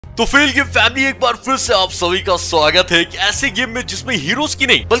तो fail game family एक बार फिर से आप सभी का स्वागत है एक ऐसे गेम में जिसमें हीरोज की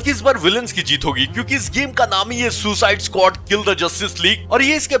नहीं बल्कि इस बार विलन्स की जीत होगी, क्योंकि इस गेम का नाम ही है suicide squad kill the justice league और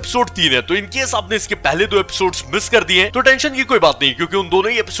ये इसके एपिसोड 3 है। तो इन केस आपने इसके पहले 2 एपिसोड्स मिस कर दिए तो टेंशन की कोई बात नहीं, क्योंकि उन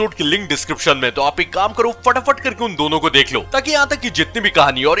दोनों ही एपिसोड की लिंक डिस्क्रिप्शन में। तो आप एक काम करो, फटाफट करके उन दोनों को देख लो, ताकि यहाँ तक की जितनी भी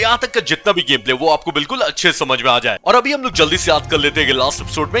कहानी और यहाँ तक का जितना भी गेम प्ले वो आपको बिल्कुल अच्छे समझ में आ जाए। और अभी हम लोग जल्दी से याद कर लेते हैं कि लास्ट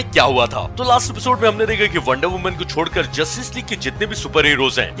एपिसोड में क्या हुआ था। तो लास्ट एपिसोड में हमने देखा कि वंडर वुमन को छोड़कर जस्टिस लीग के जितने भी सुपर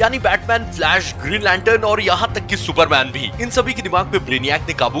हीरोज हैं, यानी बैटमैन, फ्लैश, ग्रीन लैंटर्न और यहाँ तक कि सुपरमैन भी, इन सभी के दिमाग पे ब्रेनियक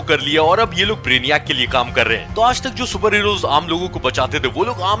ने काबू कर लिया और अब ये लोग ब्रेनियक के लिए काम कर रहे हैं। तो आज तक जो सुपर हीरोज आम लोगों को बचाते थे वो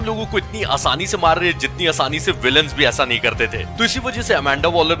लोग आम लोगों को इतनी आसानी से मार रहे हैं जितनी आसानी से विलन्स भी ऐसा नहीं करते थे। तो इसी वजह से अमेंडा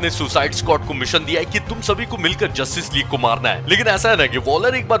वॉलर ने सुसाइड स्क्वाड को मिशन दिया है कि तुम सभी को मिलकर जस्टिस लीग को मारना है। लेकिन ऐसा है ना कि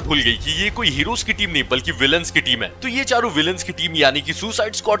वॉलर एक बात भूल गई कि ये कोई हीरोज की टीम नहीं बल्कि विलन्स की टीम है। तो ये चारों विलन्स की टीम यानी कि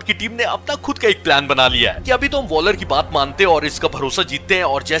सुसाइड स्क्वाड की टीम ने अपना खुद का एक प्लान बना लिया है कि अभी तो हम वॉलर की बात मानते हैं और इसका भरोसा जीतते हैं,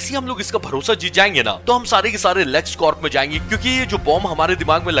 और जैसे ही हम लोग इसका भरोसा जीत जाएंगे ना तो हम सारे के सारे लेक्स कॉर्प में जाएंगे, क्योंकि ये जो बॉम्ब हमारे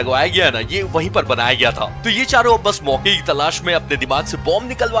दिमाग में लगवाया गया है ना ये वहीं पर बनाया गया था। तो ये चारों अब बस मौके की तलाश में अपने दिमाग से बॉम्ब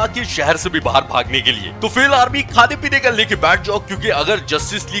निकलवा के शहर से भी बाहर भागने के लिए। तो फेल आर्मी खाने पीने का लेके बैठ जाओ, क्योंकि अगर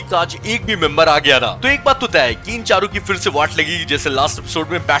जस्टिस लीग का आज एक भी मेंबर आ गया ना तो एक बात तो तय है कि इन चारों की फिर से वाट लगेगी जैसे लास्ट एपिसोड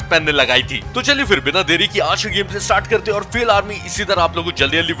में बैटमैन ने लगाई थी। तो चलिए फिर बिना देरी की आज का गेम प्ले स्टार्ट करते हैं। और फेल आर्मी इसी तरह आप लोगों को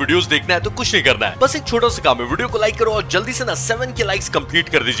जल्दी जल्दी वीडियोस देखना है तो कुछ नहीं करना है, बस एक छोटा सा काम है, वीडियो को लाइक करो और जल्दी से ना 7 के लाइक्स कंप्लीट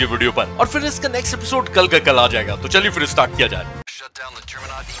कर दीजिए वीडियो पर, और फिर इसका नेक्स्ट एपिसोड कल का कल आ जाएगा। तो चलिए फिर स्टार्ट किया जाए। Shut down the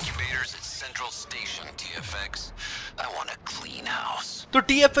terminal incubators at Central Station, TFX. I want a clean house. तो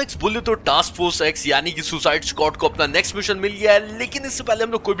TFX बोले तो टास्क फोर्स एक्स यानी कि सुसाइड स्क्वाड को अपना नेक्स्ट मिशन मिल गया है। लेकिन इससे पहले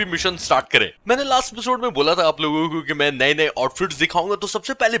हम लोग कोई भी मिशन स्टार्ट करें, मैंने लास्ट एपिसोड में बोला था आप लोगों को कि मैं नए नए आउटफिट्स दिखाऊंगा। तो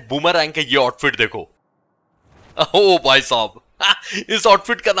सबसे पहले बूमरैंग का ये आउटफिट देखो। ओ भाई साहब, इस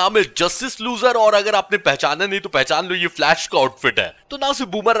आउटफिट का नाम है जस्टिस लूजर, और अगर आपने पहचाना नहीं तो पहचान लो, ये फ्लैश का आउटफिट है। तो ना सिर्फ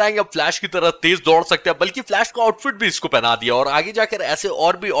बूमरैंग अब फ्लैश की तरह तेज दौड़ सकते हैं बल्कि फ्लैश का आउटफिट भी इसको पहना दिया, और आगे जाकर ऐसे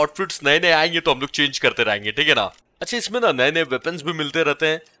और भी आउटफिट्स नए नए आएंगे तो हम लोग चेंज करते रहेंगे, ठीक है ना। अच्छा, इसमें ना नए नए वेपन्स भी मिलते रहते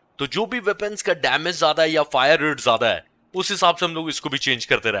हैं, तो जो भी वेपन्स का डैमेज ज्यादा है या फायर रेट ज्यादा है उस हिसाब से हम लोग इसको भी चेंज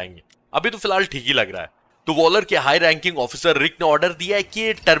करते रहेंगे। अभी तो फिलहाल ठीक ही लग रहा है। तो वॉलर के हाई रैंकिंग ऑफिसर रिक ने ऑर्डर दिया है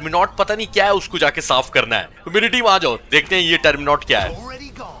कि टर्मिनॉट पता नहीं क्या है उसको जाके साफ करना है। तो मेरी टीम आ जाओ, देखते हैं ये टर्मिनॉट क्या है।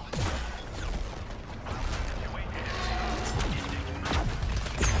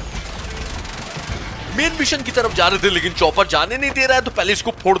 मेन मिशन की तरफ जा रहे थे लेकिन चॉपर जाने नहीं दे रहा है, तो पहले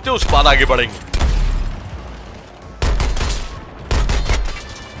इसको फोड़ते हैं उसके बाद आगे बढ़ेंगे।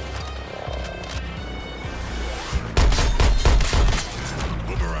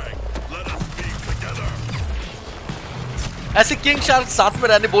 ऐसे किंग शार्क साथ में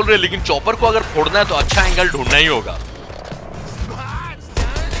रहने बोल रहे हैं, लेकिन चॉपर को अगर फोड़ना है तो अच्छा एंगल ढूंढना ही होगा।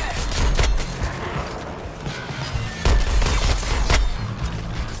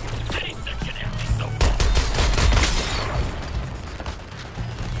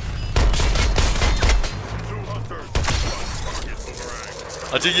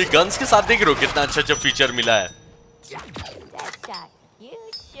 अच्छा, ये गन्स के साथ देख रहे हो कितना अच्छा अच्छा फीचर मिला है।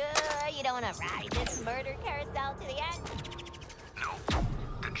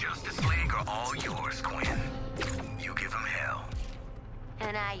 All yours, Quinn. You give them hell.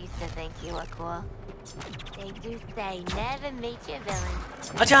 And I used to think you were cool. They do say never meet your villain.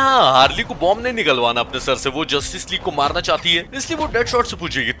 अच्छा हाँ, हार्ली को बॉम्ब नहीं निकलवाना अपने सर से, वो जस्टिस लीग को मारना चाहती है, इसलिए वो डेडशॉट से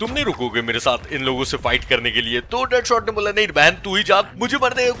पूछेगी तुम नहीं रुकोगे मेरे साथ इन लोगों से फाइट करने के लिए। तो डेडशॉट ने बोला नहीं बहन तू ही जा, मुझे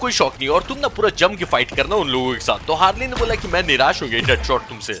मरने का कोई शौक नहीं, और तुम ना पूरा जम के फाइट करना उन लोगों के साथ। तो हार्ली ने बोला कि मैं निराश हो गई डेडशॉट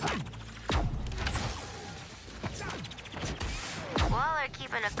तुमसे।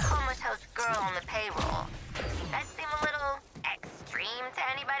 Keeping a comatose girl on the payroll. That seem a little extreme to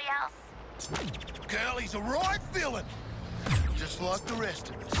anybody else? Callie's a right villain, just like the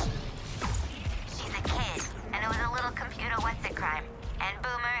rest of us. She's a kid, and it was a little computer what's-it-crime. And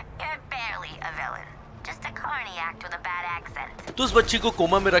Boomer, you're barely a villain. Just a carny act with a bad accent. तो उस बच्ची को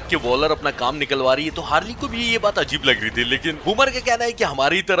coma में रख के Waller अपना काम निकलवा रही है, तो हार्ली को भी ये बात अजीब लग रही थी, लेकिन बूमर का कहना है कि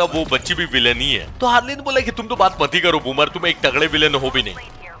हमारी तरह वो बच्ची भी विलेन ही है। तो हार्ली ने बोला कि तुम तो बात मत ही करो बूमर, तुम एक तगड़े विलेन हो भी नहीं।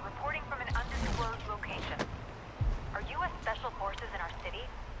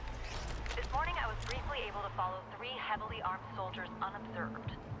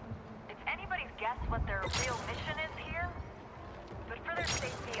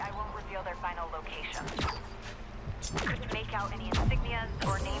 Couldn't make out any insignias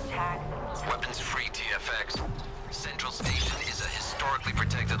or name tags. Weapons free, TFX. Central Station is a historically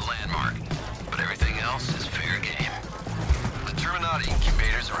protected landmark, but everything else is fair game. The terminal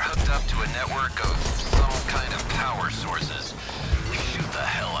incubators are hooked up to a network of some kind of power sources. Shoot the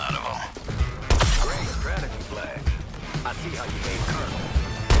hell out of them. Great strategy, Flag. I see how you made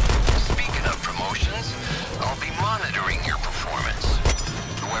Colonel.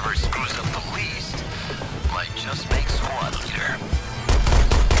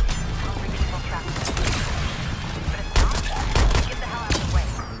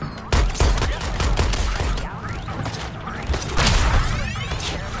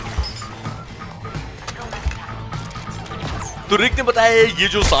 तो रिक ने बताया ये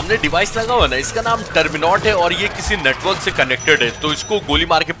जो सामने device लगा हुआ है ना, इसका नाम टर्मिनॉट है और ये किसी नेटवर्क से कनेक्टेड है, तो इसको गोली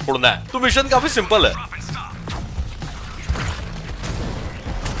मार के फोड़ना है। तो मिशन काफी सिंपल है।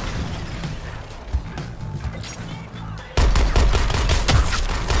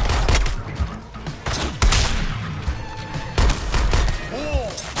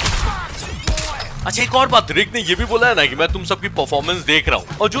 अच्छा एक और बात, रिक ने ये भी बोला है ना कि मैं तुम सबकी परफॉर्मेंस देख रहा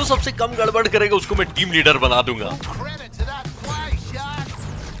हूँ और जो सबसे कम गड़बड़ करेगा उसको मैं टीम लीडर बना दूंगा।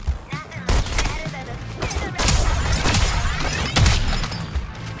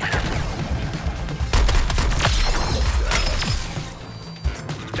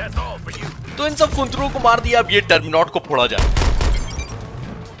 तो इन सब फुंतरों को मार दिया, अब ये टर्मिनॉट को फोड़ा जाए।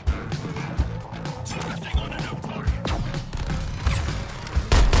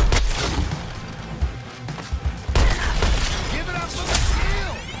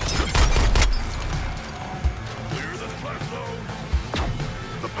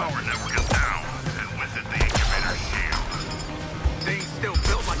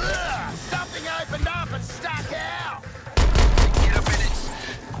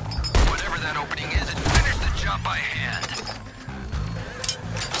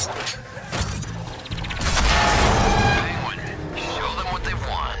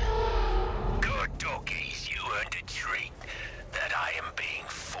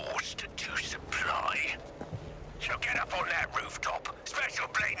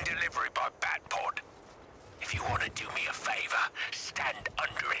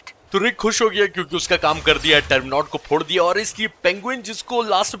 तो रिक खुश हो गया क्योंकि उसका काम कर दिया, टर्मिनॉट को फोड़ दिया और इसलिए पेंगुइन जिसको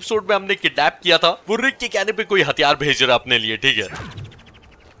लास्ट एपिसोड में हमने किडनैप किया था वो रिक के कहने पे कोई हथियार भेज रहा अपने लिए, ठीक है।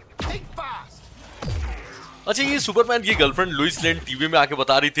 अच्छा ये सुपरमैन की गर्लफ्रेंड लुइस लेन टीवी में आके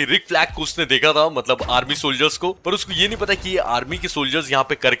बता रही थी रिक फ्लैग को उसने देखा था, मतलब आर्मी सोल्जर्स को, पर उसको ये नहीं पता कि ये आर्मी के सोल्जर्स यहाँ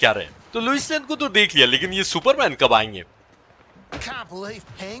पे कर क्या रहे हैं। तो लुइस लेन को तो देख लिया, लेकिन ये सुपरमैन कब आएंगे?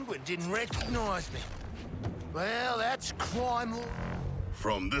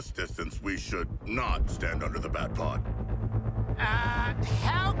 From this distance, we should not stand under the Batpod.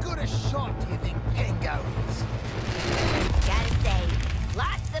 How good a shot do you think Pengo is? Gotta say,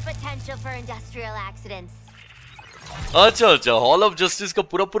 lots of potential for industrial accidents. अच्छा हॉल ऑफ जस्टिस का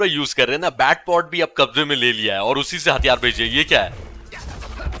पूरा use कर रहे हैं ना, बैटपॉड भी अब कब्जे में ले लिया है और उसी से हथियार भेजे। ये क्या है?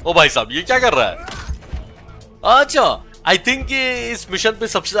 ओ भाई साहब ये क्या कर रहा है? अच्छा आई थिंक इस मिशन पे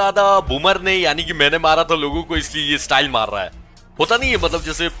सबसे ज्यादा बूमर ने, यानी कि मैंने मारा था लोगों को, इसलिए ये स्टाइल मार रहा है। होता नहीं है, मतलब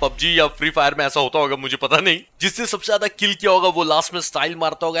जैसे पबजी या फ्री फायर में ऐसा होता होगा, मुझे पता नहीं, जिसने सबसे ज्यादा किल किया होगा वो लास्ट में स्टाइल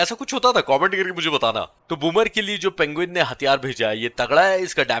मारता होगा, ऐसा कुछ होता था? कमेंट करके मुझे बताना। तो बूमर के लिए जो पेंगुइन ने हथियार भेजा है ये तगड़ा है,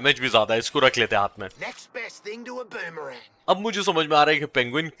 इसका डैमेज भी ज्यादा है, इसको रख लेते हैं हाथ में। अब मुझे समझ में आ रहा है कि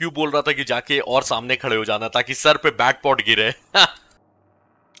पेंगुइन क्यों बोल रहा था कि जाके और सामने खड़े हो जाना ताकि सर पे बैट पॉट गिरे।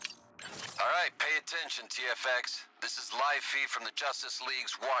 Alright, pay attention, TFX. This is live feed from the Justice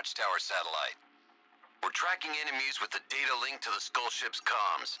League's Watchtower satellite. We're tracking enemies with the data linked to the Skull Ship's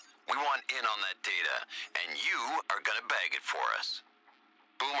comms. We want in on that data, and you are gonna bag it for us.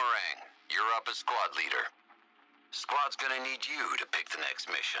 Boomerang, you're up as squad leader. Squad's gonna need you to pick the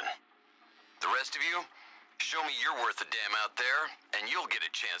next mission. The rest of you, show me you're worth a damn out there, and you'll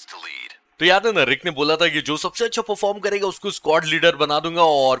get a chance to lead. तो याद है ना रिक ने बोला था कि जो सबसे अच्छा परफॉर्म करेगा उसको स्क्वाड लीडर बना दूंगा,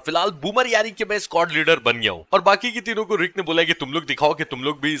 और फिलहाल बूमर यानी कि मैं स्क्वाड लीडर बन गया हूँ। और बाकी की तीनों को रिक ने बोला कि तुम लोग दिखाओ कि तुम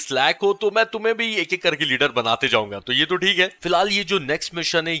लोग भी स्लैक हो, तो मैं तुम्हें भी एक एक करके लीडर बनाते जाऊंगा। तो ये तो ठीक है। फिलहाल ये जो नेक्स्ट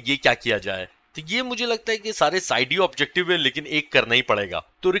मिशन है ये क्या किया जाए, तो ये मुझे लगता है कि सारे साइड ही ऑब्जेक्टिव है, लेकिन एक करना ही पड़ेगा।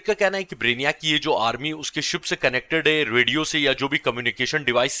 तो रिक का कहना है कि ब्रेनियाक की ये जो आर्मी उसके शिप से कनेक्टेड है, रेडियो से या जो भी कम्युनिकेशन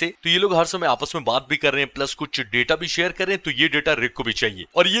डिवाइस से, तो ये लोग हर समय आपस में बात भी कर रहे हैं, प्लस कुछ डेटा भी शेयर कर रहे हैं। तो ये डेटा रिक को भी चाहिए,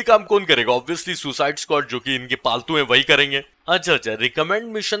 और ये काम कौन करेगा? ऑब्वियसली सुसाइड स्क्वाड, जो कि इनके पालतू हैं, वही करेंगे। अच्छा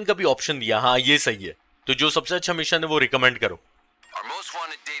रिकमेंड मिशन का भी ऑप्शन दिया, हाँ ये सही है। तो जो सबसे अच्छा मिशन है वो रिकमेंड करो। Our most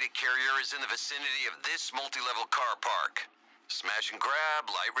wanted data carrier is in the vicinity of this multi-level car park. Smash and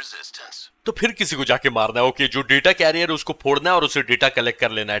grab, light resistance. तो फिर किसी को जाके मारना है। ओके, जो डेटा कैरियर है उसको फोड़ना है और उसे डेटा कलेक्ट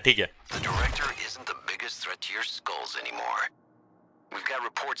कर लेना है, ठीक है। The director isn't the biggest threat to your skulls anymore. We've got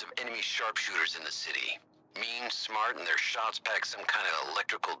reports of enemy sharpshooters in the city. Mean, smart, and their shots pack some kind of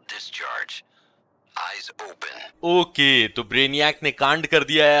electrical discharge. Eyes open. Okay, तो ब्रेनियाक ने कांड कर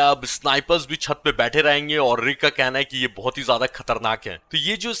दिया है। अब snipers भी छत पे बैठे रहेंगे, और रिक का कहना है कि ये बहुत ही ज्यादा खतरनाक है। तो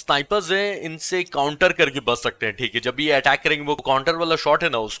ये जो स्नाइपर्स हैं इनसे काउंटर करके बच सकते हैं, ठीक है। जब ये अटैक करेंगे वो काउंटर वाला शॉट है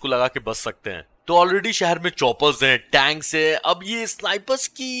ना, उसको लगा के बच सकते हैं। तो ऑलरेडी शहर में चॉपर्स हैं, टैंक्स है, अब ये स्नाइपर्स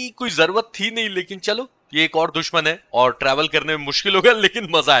की कोई जरूरत थी नहीं, लेकिन चलो ये एक और दुश्मन है और ट्रैवल करने में मुश्किल होगा,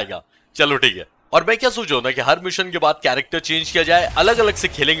 लेकिन मजा आएगा। चलो ठीक है। और मैं क्या सोच रहा हूं ना कि हर मिशन के बाद कैरेक्टर चेंज किया जाए, अलग अलग से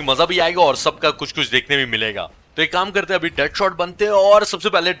खेलेंगे, मजा भी आएगा और सबका कुछ कुछ देखने भी मिलेगा। तो एक काम करते हैं, अभी डेडशॉट बनते हैं और सबसे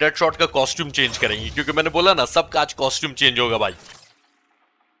पहले डेडशॉट का कॉस्ट्यूम चेंज करेंगे, क्योंकि मैंने बोला ना सबका आज कॉस्ट्यूम चेंज होगा भाई।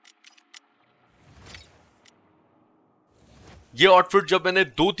 ये आउटफिट जब मैंने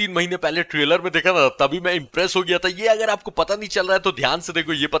 2-3 महीने पहले ट्रेलर में देखा था तभी मैं इंप्रेस हो गया था। ये अगर आपको पता नहीं चल रहा है तो ध्यान से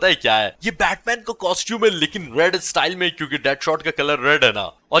देखो, ये पता है क्या है? ये बैटमैन का कॉस्ट्यूम है लेकिन रेड स्टाइल में, क्योंकि डेडशॉट का कलर रेड है ना।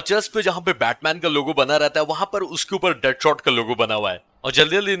 और चेस्ट पे जहां पे बैटमैन का लोगो बना रहता है वहां पर उसके ऊपर डेडशॉट का लोगो बना हुआ है। और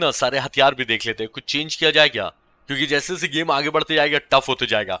जल्दी जल्दी ना सारे हथियार भी देख लेते हैं, कुछ चेंज किया जाए क्या, क्योंकि जैसे जैसे गेम आगे बढ़ते जाएगा टफ होते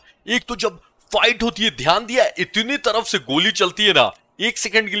जाएगा। एक तो जब फाइट होती है, ध्यान दिया, इतनी तरफ से गोली चलती है ना, 1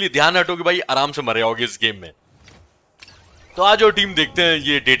 सेकंड के लिए ध्यान हटोगे भाई आराम से मरे होगे इस गेम में। तो आज और टीम देखते हैं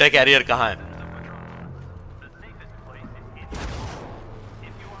ये डेटा कैरियर कहां है।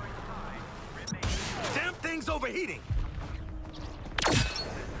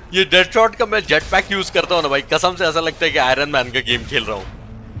 ये डेडशॉट का मैं जेट पैक यूज करता हूं ना भाई, कसम से ऐसा लगता है कि आयरन मैन का गेम खेल रहा हूं।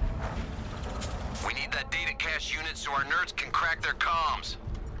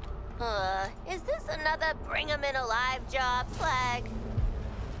 Is this another bring 'em in alive job, Flag?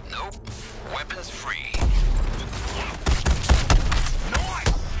 Nope. Weapons free.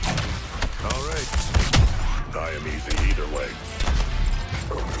 All right. I am easy either way.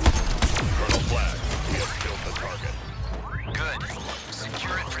 Colonel Flag, we have killed the target. Good.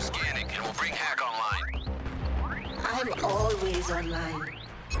 Secure it for scanning, and we'll bring Hack online. I'm always online.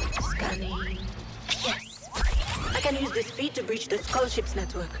 Scanning. Yes. I can use this feed to breach the Skull Ships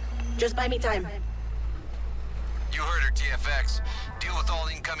network. Just buy me time. You heard her, TFX. Deal with all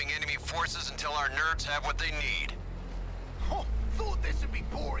incoming enemy forces until our nerds have what they need. Oh, thought this would be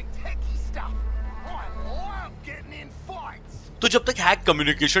boring techie stuff. I love getting in fights. तो जब तक hack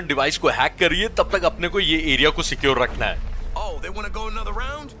communication device को hack करिए तब तक अपने को ये एरिया को सिक्योर रखना है। Oh, they want to go another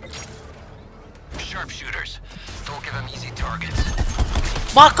round? Sharpshooters. Don't give them easy targets.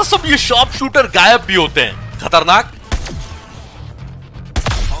 मां कसम ये शार्प शूटर गायब भी होते हैं, खतरनाक।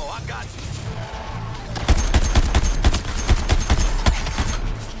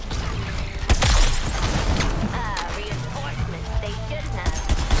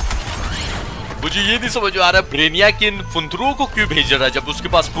 मुझे ये नहीं समझ में आ रहा ब्रेनियाक इन फुंदरुओं को क्यों भेज रहा है जब उसके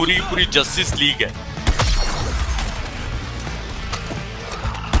पास पूरी जस्टिस लीग है।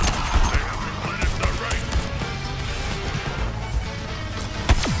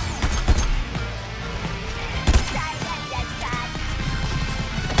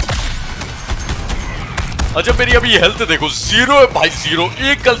 अच्छा मेरी अभी हेल्थ देखो 0 है भाई, 0।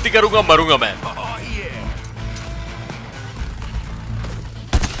 एक गलती करूंगा मरूंगा मैं।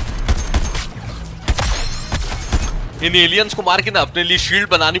 इन एलियंस को मार के ना अपने लिए शील्ड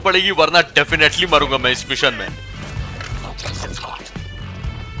बनानी पड़ेगी, वरना डेफिनेटली मरूंगा मैं इस मिशन में।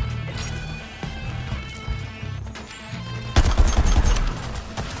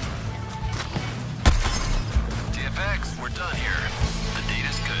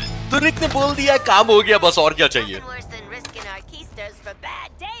 तो रिक ने बोल दिया काम हो गया, बस और क्या चाहिए।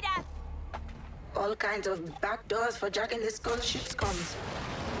 All kinds of backdoors for jacking the Skull Ships comms.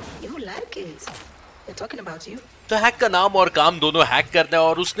 You like it? They're talking about you. तो हैक का नाम और काम दोनों हैक करना है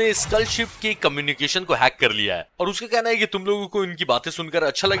और उसने स्कल शिप के कम्युनिकेशन को हैक कर लिया है और उसका कहना है कि तुम लोगों को इनकी बातें सुनकर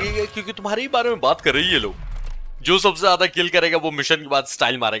अच्छा लगेगा क्योंकि तुम्हारे ही बारे में बात कर रही है लोग। जो सबसे ज्यादा किल करेगा वो मिशन के बाद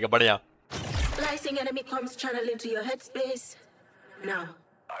स्टाइल मारेगा। बढ़िया। Slicing enemy comms channel into your headspace. Now.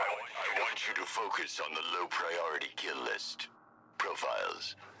 I want you to focus on the low priority kill list.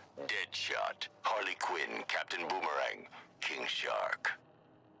 Profiles. Deadshot, Harley Quinn, Captain Boomerang, King Shark.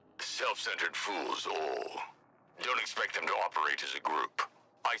 Self-centered fools all. Don't expect them to operate as a group.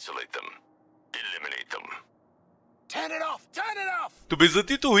 Isolate them. Eliminate them. Turn it off! Turn it off! तो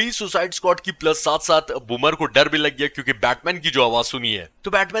बेइज्जती तो हुई suicide squad की, plus साथ साथ boomer को डर भी लग गया क्योंकि बैटमैन की जो आवाज सुनी है।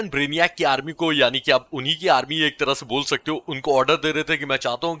 तो बैटमैन ब्रेनियाक की आर्मी को, यानी कि आप उन्हीं की आर्मी एक तरह से बोल सकते हो, उनको ऑर्डर दे रहे थे कि मैं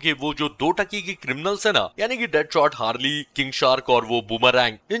चाहता हूं कि वो जो 2 टकी के क्रिमिनल्स है ना, यानी कि डेडशॉट, हार्ली, किंग शार्क और वो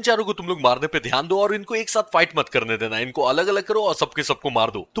बूमरैंग, इन चारों को तुम लोग मारने पे ध्यान दो और इनको एक साथ फाइट मत करने देना, इनको अलग अलग करो और सबके सबको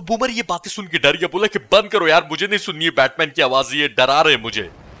मार दो। तो बूमर ये बातें सुन के डर गया, बोला कि बंद करो यार, मुझे नहीं सुननी है बैटमैन की आवाज, ये डरा रहे मुझे।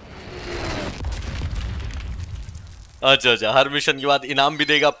 अच्छा, हर मिशन के बाद इनाम भी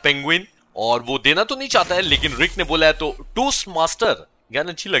देगा पेंगुइन, और वो देना तो नहीं चाहता है लेकिन रिक ने बोला है तो टोस्ट मास्टर गन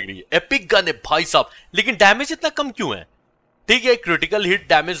अच्छी लग रही है, एपिक गन है भाई साहब, लेकिन डैमेज इतना कम क्यों है? ठीक है क्रिटिकल हिट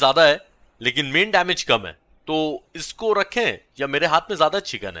डैमेज ज्यादा है लेकिन मेन डैमेज कम है, तो इसको रखें या मेरे हाथ में ज्यादा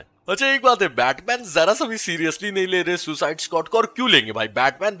अच्छी गन है। अच्छा एक बात है, बैटमैन जरा सा भी सीरियसली नहीं ले रहे सुसाइड स्क्वाड को, और क्यों लेंगे भाई,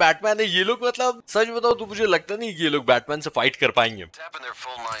 बैटमैन है ये लोग, मतलब सच बताओ तो मुझे लगता नहीं कि ये लोग बैटमैन से फाइट कर पाएंगे।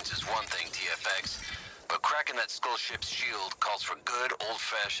 But cracking that skull ship's shield calls for good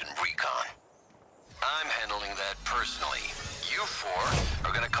old-fashioned recon. I'm handling that personally. You 4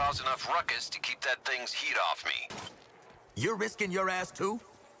 are gonna cause cause enough ruckus to keep that thing's heat off me. You're risking your ass too?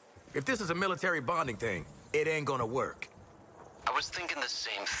 If this is a military bonding thing, it ain't gonna work. I was thinking the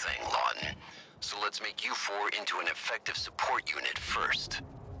same thing, Lawton. So let's make you four into an effective support unit first.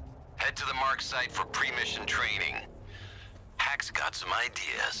 Head to the mark site for pre-mission training. Hack's got some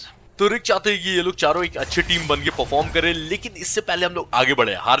ideas. तो रिक चाहते हैं कि ये लोग चारों एक अच्छी team बन के परफॉर्म करें, लेकिन इससे पहले हम लोग आगे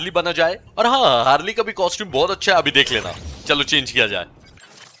बढ़े, हार्ली बना जाए। और हाँ, हार्ली का भी कॉस्ट्यूम बहुत अच्छा है, अभी देख लेना। चलो चेंज किया जाए।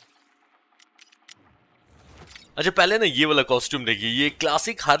 अच्छा, पहले ना ये वाला कॉस्ट्यूम देखिए, ये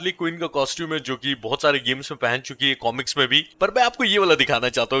क्लासिक हार्ली क्विन का कॉस्ट्यूम है जो कि बहुत सारे गेम्स में पहन चुकी है, कॉमिक्स में भी। पर मैं आपको ये वाला दिखाना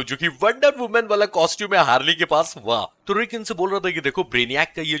चाहता हूँ जो कि वंडर वुमन वाला कॉस्ट्यूम है हार्ली के पास। वाह। तो रिक इनसे बोल रहा था कि देखो,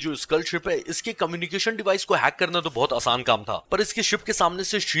 ब्रेनियक का ये जो स्कल शिप है, इसके कम्युनिकेशन डिवाइस को हैक करना तो बहुत आसान काम था, पर इसके शिप के सामने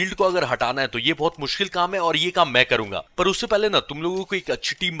से शील्ड को अगर हटाना है तो ये बहुत मुश्किल काम है, और ये काम मैं करूंगा। पर उससे पहले ना तुम लोगों को एक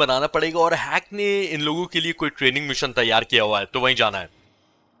अच्छी टीम बनाना पड़ेगा, और हैक ने इन लोगों के लिए कोई ट्रेनिंग मिशन तैयार किया हुआ है, तो वहीं जाना है।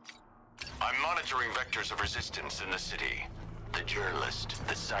 I'm monitoring vectors of resistance in the city. The journalist,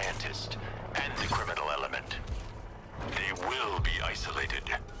 the scientist, and the criminal element. They will be isolated.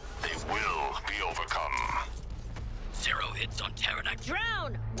 They will be overcome. 0 hits on Pterodactyl.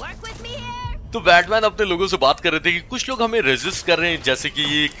 Drone, work with me here. तो Batman अपने लोगों से बात कर रहे थे कि कुछ लोग हमें रेजिस्ट कर रहे हैं, जैसे कि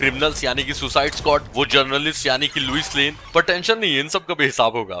ये क्रिमिनल्स यानी कि सुसाइड स्क्वाड, वो जर्नलिस्ट यानी कि लुइस लेन। पर टेंशन नहीं, इन सब का भी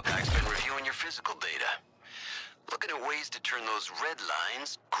हिसाब होगा। Hack's been reviewing your physical data. Looking at ways to turn those red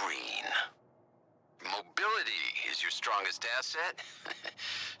lines green. Mobility is your strongest asset.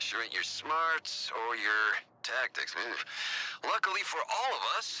 Sure ain't your smarts or your tactics. Luckily for all of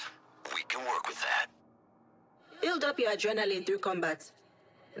us, we can work with that. Build up your adrenaline through combat.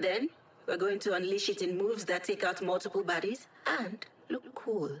 Then, we're going to unleash it in moves that take out multiple bodies and look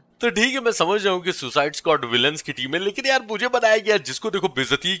cool. तो ठीक है, मैं समझ रहा हूँ कि suicide squad villains की team है, लेकिन यार मुझे बताया गया जिसको देखो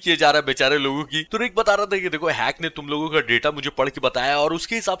बेइज्जती किया जा रहा है बेचारे लोगों की। तो रिक बता रहा था कि देखो, हैक ने तुम लोगों का डेटा मुझे पढ़ के बताया, और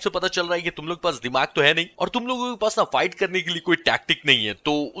उसके हिसाब से पता चल रहा है कि तुम लोग के पास दिमाग तो है नहीं, और तुम लोगों के पास ना फाइट करने के लिए कोई टैक्टिक नहीं है,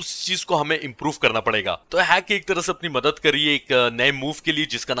 तो उस चीज को हमें इंप्रूव करना पड़ेगा। तो हैक एक तरह से अपनी मदद करिए एक नए मूव के लिए,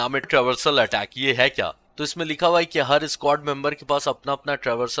 जिसका नाम है ट्रैवर्सल अटैक। ये है क्या? तो इसमें लिखा हुआ है कि हर स्क्वाड मेंबर के पास अपना अपना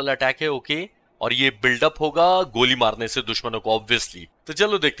ट्रैवर्सल अटैक है, ओके, और ये बिल्डअप होगा गोली मारने से दुश्मनों को, ऑब्वियसली। तो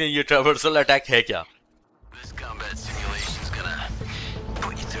चलो देखते हैं ये ट्रैवर्सल अटैक है क्या। This combat simulation's gonna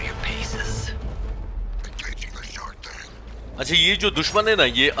put you through your paces. अच्छा, ये जो दुश्मन है ना,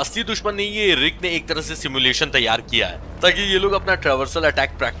 ये असली दुश्मन नहीं, ये रिक ने एक तरह से सिमुलेशन तैयार किया है ताकि ये लोग अपना ट्रैवर्सल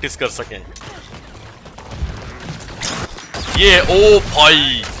अटैक प्रैक्टिस कर सकें। ये ओ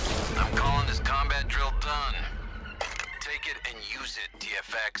भाई, I'm calling this combat drill done. Take it and use it,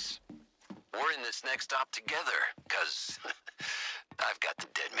 TFX. We're in this next stop together, cause I've got the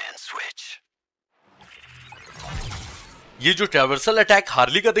dead man switch. ये जो ट्रैवर्सल अटैक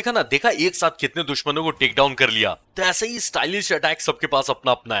हार्ली का देखा ना, देखा एक साथ कितने दुश्मनों को टेक डाउन कर लिया। तो ऐसे ही स्टाइलिश अटैक सबके पास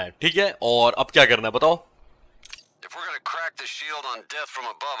अपना अपना है, ठीक है। और अब क्या करना है बताओ? If we're gonna crack the shield on death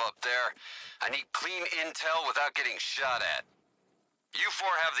from above up there, I need clean intel without getting shot at. You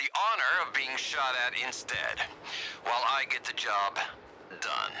four have the honor of being shot at instead, while I get the job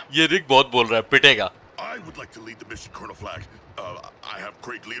done. ये रिक बहुत बोल रहा है, पिटेगा। I would like to lead the mission, Colonel Flag. I have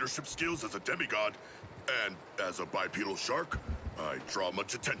great leadership skills as a demigod, and as a bipedal shark, I draw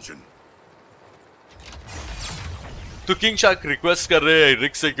much attention. तो king shark request कर रहे हैं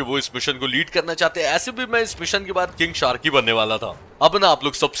रिक से कि वो इस मिशन को लीड करना चाहते हैं। ऐसे भी मैं इस मिशन के बाद किंग शार्क ही बनने वाला था। अब ना आप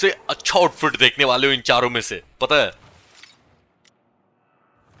लोग सबसे अच्छा आउटफिट देखने वाले हो इन चारों में से, पता है?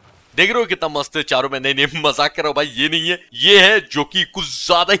 देख रहे हो कितना मस्त है चारों में। नहीं मजाक कर रहा हूं भाई, ये नहीं है, ये है जो कि कुछ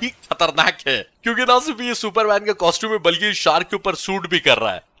ज्यादा ही खतरनाक है, क्योंकि ना सिर्फ ये सुपरमैन का कॉस्ट्यूम है बल्कि शार्क के ऊपर सूट भी कर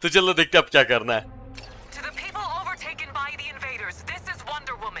रहा है। तो चलो देखते हैं अब क्या करना है। To the people overtaken by the invaders, this is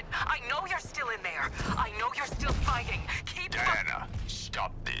Wonder Woman. I know you're still in there. I know you're still fighting. Keep Diana,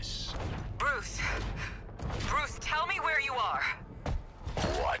 stop this. Bruce. Bruce, tell me where you are.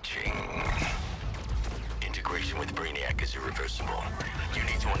 Watching. Integration with Brainiac is irreversible. You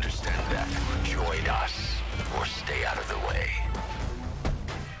need to understand that. Join us, or stay out of the way.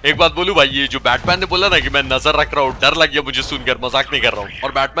 एक बात बोलूं भाई, ये जो Batman ने बोला ना कि मैं नजर रख रहा हूँ, डर लग गया मुझे सुनकर, मजाक नहीं कर रहा हूँ।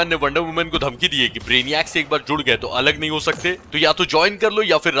 और बैटमैन ने वंडर वुमन को धमकी दी है कि ब्रेनियक से एक बार जुड़ गए तो अलग नहीं हो सकते, तो या तो ज्वाइन कर लो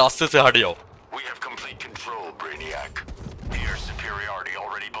या फिर रास्ते से हट जाओ। We have complete control, Brainiac. Your superiority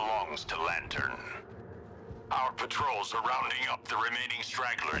already belongs to Lantern. Our patrols are rounding up the remaining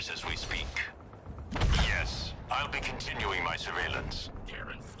stragglers as we speak. Yes, I'll be continuing my surveillance.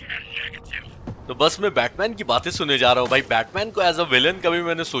 तो बस मैं बैटमैन की बातें सुने जा रहा हूँ भाई। बैटमैन को एज अ विलन कभी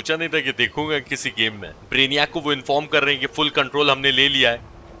मैंने सोचा नहीं था कि देखूंगा किसी गेम में। ब्रेनियक को वो इन्फॉर्म कर रहे हैं कि फुल कंट्रोल हमने ले लिया है।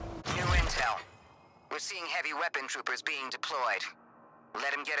 New intel. We're seeing heavy weapon troopers being deployed.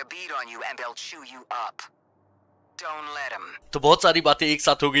 Let them get a bead on you and they'll chew you up. Don't let him. तो बहुत सारी बातें एक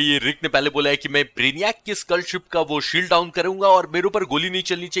साथ हो गई है। रिक ने पहले बोला है कि मैं ब्रेनियक की स्कल शिप का वो शील्ड डाउन करूंगा और मेरे ऊपर गोली नहीं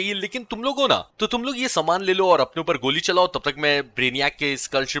चलनी चाहिए, लेकिन तुम लोग हो ना, तो तुम लोग ये सामान ले लो और अपने ऊपर गोली चलाओ, तब तक मैं ब्रेनियक के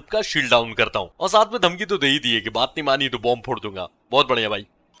स्कल शिप का शील्ड डाउन करता हूँ। और साथ में धमकी तो दे ही दी है कि बात नहीं मानी तो बॉम्ब फोड़ दूंगा। बहुत बढ़िया भाई।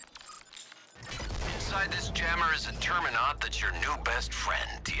 Inside this jammer is a Terminaut that's your new best friend,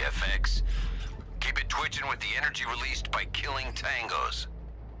 TFX. Keep it twitching with the energy released by killing tangos.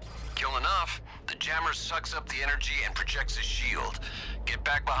 Kill enough, the jammer sucks up the energy and projects a shield. Get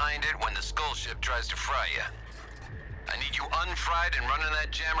back behind it when the skull ship tries to fry you. I need you unfried and running that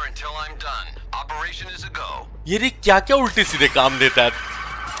jammer until I'm done. Operation is a go. ये रिक क्या-क्या उल्टे सीधे काम देता है।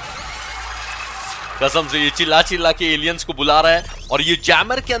 कसम से ये चिल्ला चिल्ला के एलियंस को बुला रहा है और ये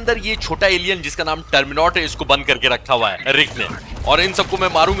जैमर के अंदर ये छोटा एलियन जिसका नाम टर्मिनॉट है, इसको बंद करके रखा हुआ है रिक ने। और इन सबको मैं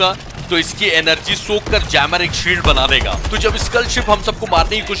मारूंगा तो इसकी एनर्जी सोख कर जैमर एक शील्ड बना देगा। तो जब स्कल शिप हम सबको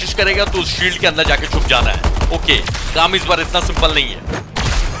मारने की कोशिश करेगा तो उस शील्ड के अंदर जाके छुप जाना है। ओके, काम इस बार इतना सिंपल नहीं है।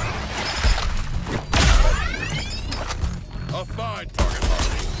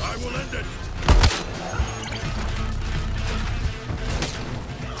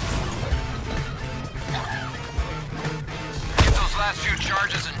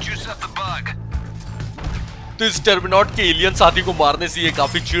 तो इस टर्मिनॉट के एलियन साथी को मारने से ये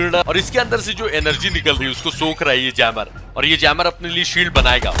काफी चिढ़ रहा है और इसके अंदर से जो एनर्जी निकल रही है उसको सोख रहा है ये जैमर, और ये जैमर अपने लिए शील्ड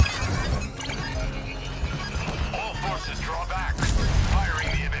बनाएगा।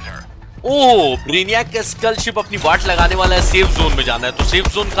 ओह, ब्रेनियक का स्कल शिप अपनी वाट लगाने वाला है, सेफ जोन में जाना है। तो सेफ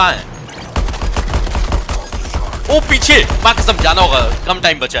जोन कहाँ है? ओ पीछे, मां कसम जाना होगा, कम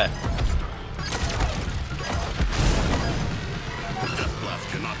टाइम बचा है।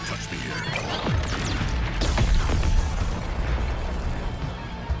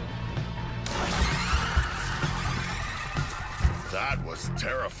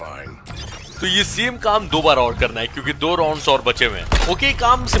 तो ये सेम काम 2 बार और करना है क्योंकि 2 राउंड्स और बचे हुए हैं। ओके,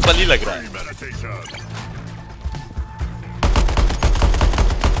 काम सिंपल ही लग रहा है।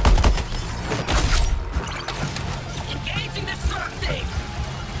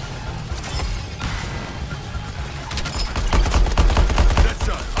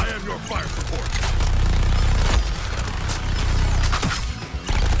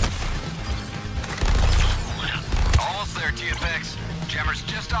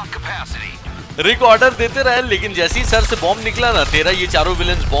 रिक ऑर्डर देते रहे लेकिन जैसे ही सर से बॉम्ब निकला ना तेरा, ये चारों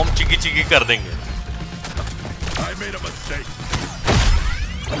विलेंस बॉम्ब चिकी चिकी कर देंगे।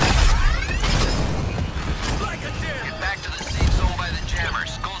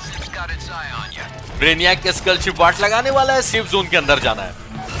 ब्रेनियक के स्कल शिप वाट लगाने वाला है, सेफ जोन के अंदर जाना है।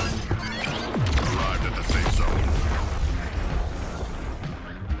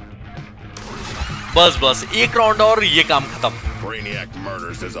 बस बस एक राउंड और ये काम खत्म। Brainiac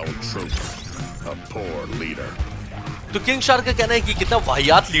murders his own troops. A poor leader. तो किंग शार्क का कहना है कि कितना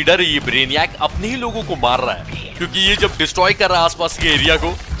वाहियात लीडर है ये ब्रेनियक, अपने ही लोगों को मार रहा है क्योंकि ये जब डिस्ट्रॉय कर रहा है आसपास के एरिया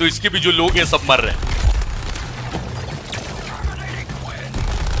को तो इसके भी जो लोग हैं सब मर रहे हैं।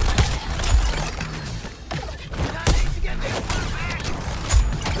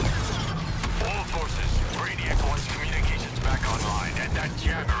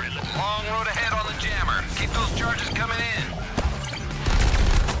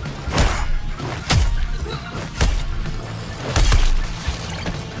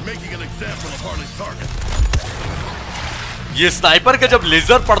 ये स्नाइपर का जब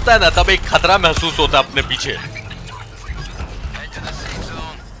लेजर पड़ता है ना तब एक खतरा महसूस होता है अपने पीछे।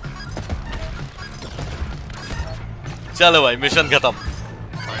 चलो भाई, मिशन खत्म।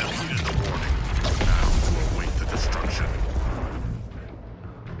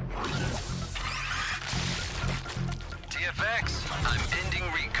 TFX, I'm ending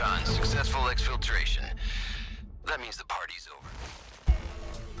recon. Successful exfiltration. That means the party's over.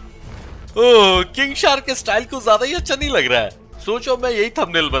 Oh, king shark के स्टाइल को ज्यादा ही अच्छा नहीं लग रहा है। सोचो मैं यही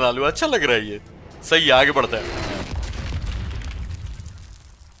थंबनेल बना लूं, अच्छा लग रहा है ये। सही है, आगे बढ़ता है।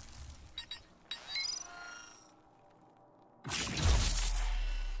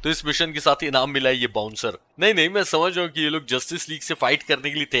 तो इस मिशन के साथ इनाम मिला है ये बाउंसर। नहीं, मैं समझ रहा हूँ कि ये लोग जस्टिस लीग से फाइट करने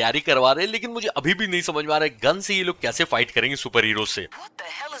के लिए तैयारी करवा रहे हैं, लेकिन मुझे अभी भी नहीं समझ में आ रहा है गन से ये लोग कैसे फाइट करेंगे सुपर हीरो से। What the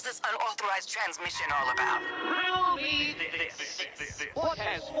hell is this unauthorized transmission all about? What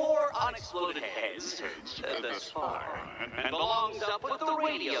has 4 unexploded heads thus far and belongs up with the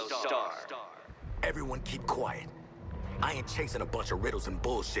radio star? Everyone keep quiet. I ain't chasing a bunch of riddles and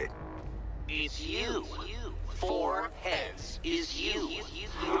bullshit. It's you. 4 heads is you.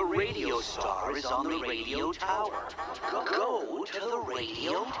 The radio star is on the radio tower. Go to the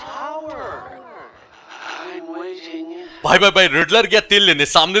radio tower. I'm waiting. भाई Riddler गया तेल लेने।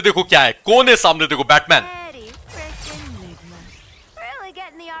 सामने देखो क्या है, कौन है सामने? देखो Batman. finally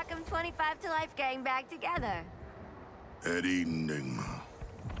getting the Arkham 25 to Life gang back together. Enigma.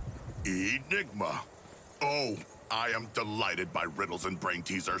 Enigma. Oh, I am delighted by riddles and brain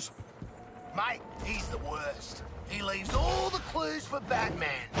teasers. Mate, he's the worst. He leaves all the clues for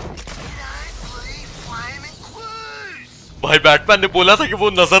Batman. Don't leave flaming clues. भाई Batman ने बोला था कि वो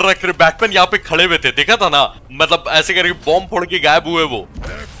नजर रख रहे, Batman यहाँ पे खड़े हुए थे, देखा था ना, मतलब ऐसे करके बॉम्ब फोड़ के गायब हुए वो।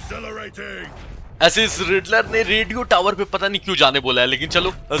 ऐसे इस रिडलर ने रेडियो टावर पे पता नहीं क्यों जाने बोला है, लेकिन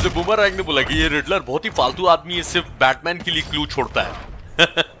चलो, ऐसे बूमरैंग ने बोला कि ये रिडलर बहुत ही फालतू आदमी है, सिर्फ बैटमैन के लिए क्लू छोड़ता है।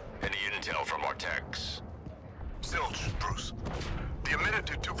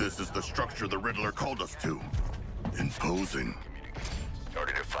 This is the structure the Riddler called us to. Imposing.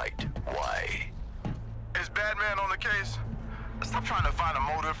 Started a fight. Why? Is Batman on the case? Stop trying to find a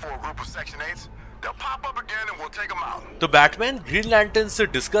motive for a group of Section 8s. They'll pop up again and we'll take them out. तो Batman green lantern से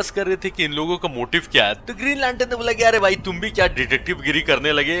discuss कर रहे थे कि इन लोगों का motive क्या है। तो ग्रीन लैंटर्न ने बोला कि अरे भाई तुम भी क्या डिटेक्टिव गिरी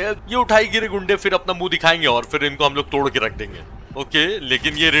करने लगे, ये उठाई गिरे गुंडे फिर अपना मुंह दिखाएंगे और फिर इनको हम लोग तोड़ के रख देंगे। ओके,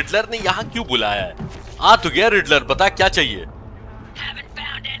 लेकिन ये रिडलर ने यहाँ क्यों बुलाया है? आ तो गया रिडलर, बता क्या चाहिए।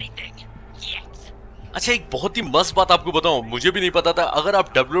 अच्छा, एक बहुत ही मस्त बात आपको बताऊं, मुझे भी नहीं पता था, अगर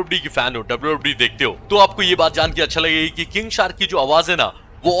आप WWE की फैन हो, WWE देखते हो, तो आपको ये बात जान के अच्छा लगेगा कि किंग शार्क की जो आवाज है ना,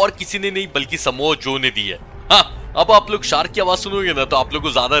 वो और किसी ने नहीं बल्कि समोआ जो ने दी है। हाँ, अब आप लोग शार्क की आवाज सुनोगे ना तो आप लोग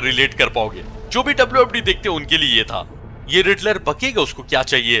को ज्यादा रिलेट कर पाओगे। जो भी WWE देखते हो उनके लिए ये था। ये रिडलर बकेगा उसको क्या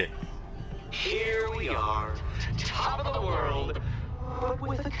चाहिए। Here we are, top of the world, but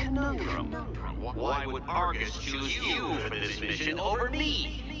with a conundrum. Why would Argus choose you for this mission over me?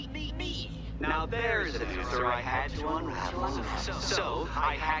 Now there's an answer I had to unravel. So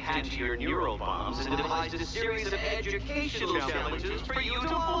I hacked into your neural bombs and devised a series of educational challenges for you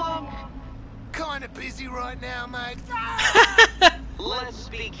to flunk. Kinda busy right now, mate. Let's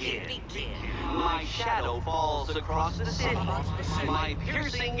begin. My shadow falls across the city. My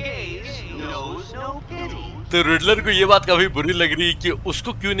piercing gaze knows no pity. तो Riddler को ये बात काफी बुरी लग रही है कि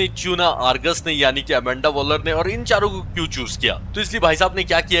उसको क्यों नहीं चुना आर्गस ने, यानी कि अमेंडा वॉलर ने, और इन चारों को क्यों चूज किया। तो इसलिए भाई साहब ने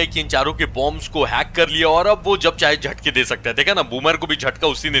क्या किया है कि इन चारों के बॉम्ब्स को हैक कर लिया और अब वो जब चाहे झटके दे सकता है। देखा ना, बूमर को भी झटका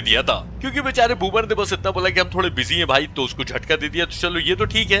उसी ने दिया था, क्योंकि बेचारे बूमर ने बस इतना बोला कि हम थोड़े बिजी हैं भाई, तो उसको झटका दे दिया। तो चलो ये तो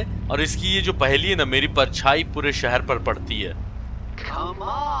ठीक है। और इसकी ये जो पहेली है ना, मेरी परछाई पूरे शहर पर पड़ती है। Come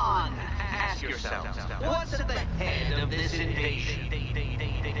on, ask yourself, what's at the head of this invasion?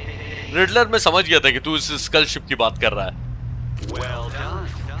 Riddler मैं समझ गया था कि तू इस स्कल शिप की बात कर रहा है। Well done.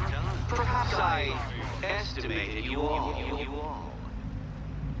 Perhaps I estimated you all.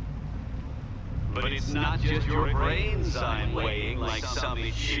 But it's not just your brains I'm weighing like some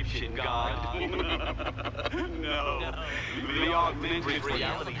Egyptian god. No. The augmented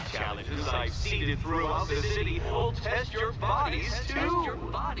reality challenges I've seeded throughout the city will test your bodies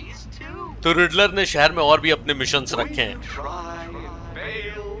too. तो Riddler ने शहर में और भी अपने missions रखे हैं।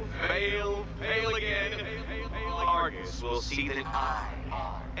 Fail again. Argus will see that I,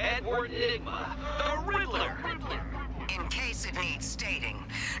 Edward Enigma, the Riddler. In case it needs stating,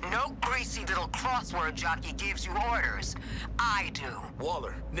 no greasy little crossword jockey gives you orders. I do.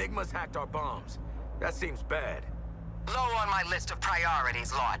 Waller, Enigma's hacked our bombs. That seems bad. Low on my list of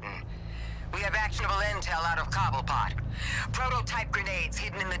priorities, Lawton. We have actionable intel out of Cobblepot. Prototype grenades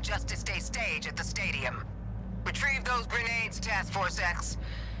hidden in the Justice Day stage at the stadium. Retrieve those grenades, Task Force X.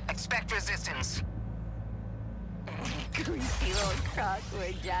 Expect resistance. Greasy little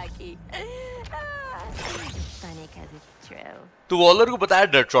crossword jockey. Funny because it's true. तो Waller को बताया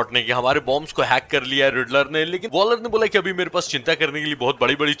deadshot ने कि हमारे bombs को hack कर लिया है रिडलर ने, लेकिन वॉलर ने बोला कि अभी मेरे पास चिंता करने के लिए बहुत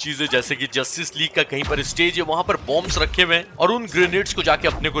बड़ी चीज है, जैसे कि जस्टिस लीग का कहीं पर स्टेज है, वहां पर बॉम्ब्स रखे हुए हैं और उन ग्रेनेड्स को जाके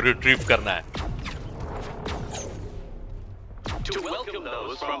अपने को रिट्रीव करना है। To welcome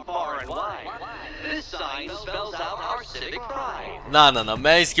those from far and wide, this sign spells out our civic pride. ना,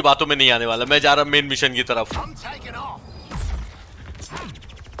 मैं इसकी बातों में नहीं आने वाला, मैं जा रहा मेन मिशन की तरफ।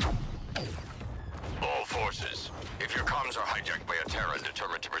 All forces, if your comms are hijacked by a Terran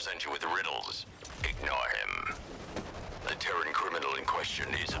determined to present you with riddles, ignore him. The Terran criminal in question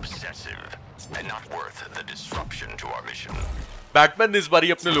is obsessive and not worth the disruption to our mission. Batman ने इस बारी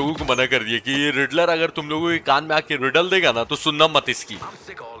अपने लोगों को मना कर दिया कि ये रिडलर अगर तुम लोगों के कान में आके रिडल देगा ना तो सुनना मत इसकी। I'm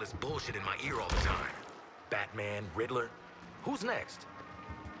sick of all this bullshit in my ear all the time. Batman, Riddler, who's next?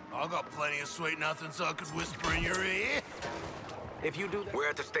 I got plenty of sweet nothings I could whisper in your ear. If you do that, we're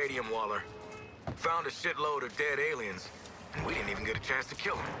at the stadium, Waller. Found a shitload of dead aliens, and we didn't even get a chance to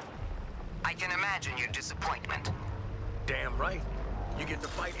kill them. I can imagine your disappointment. Damn right. You get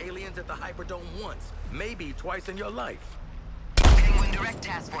to fight aliens at the Hyperdome once, maybe twice in your life. Penguin, direct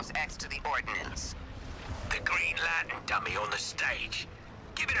Task Force X to the Ordnance. The Green Lantern dummy on the stage.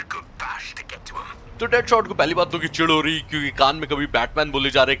 Give it a good bash to get to him. तो deadshot को पहली बात तो की चिड़ हो रही क्योंकि कान में कभी बैटमैन बोले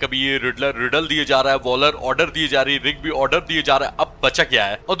जा रहे, कभी ये रिडलर रिडल दिए जा रहा है, वॉलर ऑर्डर दिए जा रही है, रिग भी ऑर्डर दिए जा रहा है। अब बचा क्या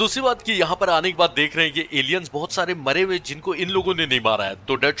है? और दूसरी बात की यहाँ पर आने के बाद देख रहे हैं कि एलियंस बहुत सारे मरे हुए जिनको इन लोगों ने नहीं मारा है।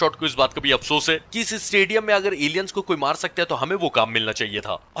 तो डेडशॉट को इस बात का भी अफसोस है कि इस स्टेडियम में अगर एलियंस को कोई मार सकता है तो हमें वो काम मिलना चाहिए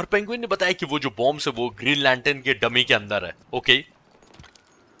था। और पेंगुइन ने बताया कि वो जो बॉम्ब है वो ग्रीन लैंटर्न के डमी के अंदर है। Okay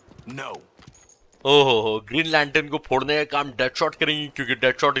No. ओहो, ग्रीन लैंटर्न को फोड़ने का काम डेडशॉट करेंगे क्योंकि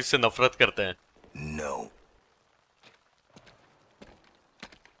डेडशॉट इससे नफरत करते हैं। No.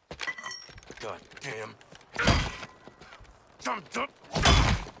 God damn.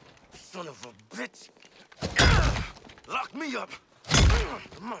 Son of a bitch. Lock me up.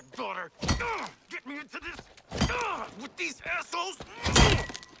 My daughter. Get me into this. With these assholes.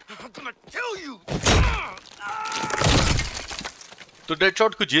 I'm gonna kill you. तो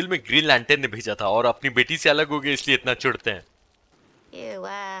डेडशॉट को जेल में ग्रीन लैंटर्न ने भेजा था और अपनी बेटी से अलग हो गए इसलिए इतना चिढ़ते हैं। You,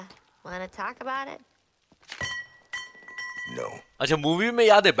 wanna talk about it? No. अच्छा, मूवी में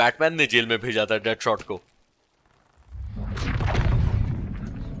याद है बैटमैन ने जेल में भेजा था डेडशॉट को।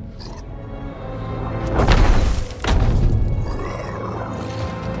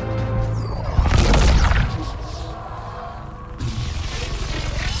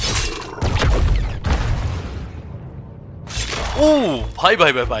 ओह भाई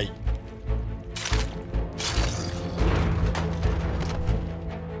भाई भाई भाई,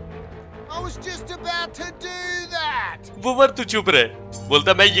 I was just about to do that. Boomer तू चुप रहे,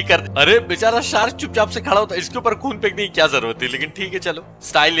 बोलता मैं ये कर। अरे बेचारा शार्क चुपचाप से खड़ा होता, इसके ऊपर खून फेंकने की क्या जरूरत थी, लेकिन ठीक है चलो,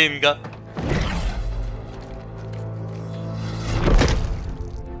 स्टाइल है इनका।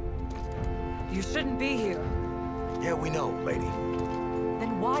 You shouldn't be here. Yeah, we know, lady.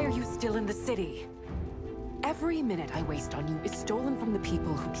 Then why are you still in the city? Every minute I waste on you is stolen from the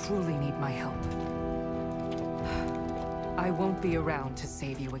people who truly need my help. I won't be around to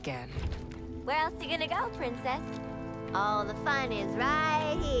save you again. Where else are you gonna go, princess? All the fun is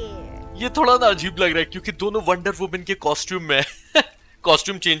right here. ये थोड़ा ना अजीब लग रहा है क्योंकि दोनों wonder woman के कॉस्ट्यूम में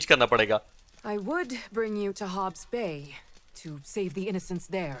कॉस्ट्यूम चेंज करना पड़ेगा। I would bring you to Hobbs Bay to save the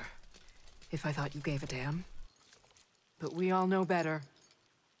innocents there, if I thought you gave a damn. But we all know better.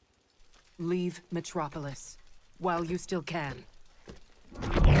 Leave Metropolis while you still can.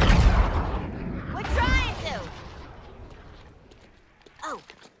 We're trying to. Oh,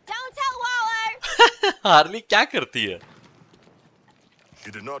 don't tell Waller. Harley क्या करती है?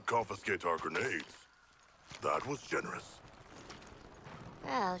 She did not confiscate our grenades. That was generous.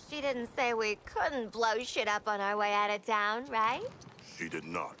 Well, she didn't say we couldn't blow shit up on our way out of town, right? She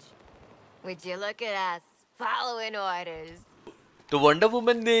did not. Would you look at us, following orders? तो wonder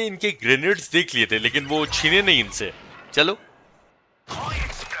woman ने इनके grenades देख लिए थे लेकिन वो छीने नहीं इनसे। चलो। High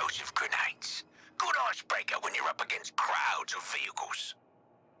explosive grenades. Good icebreaker when you're up against crowds of vehicles.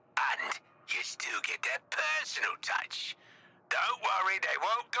 And you still get that personal touch. Don't worry, they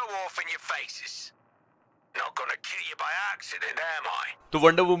won't go off in your faces. Not gonna kill you by accident, am I? तो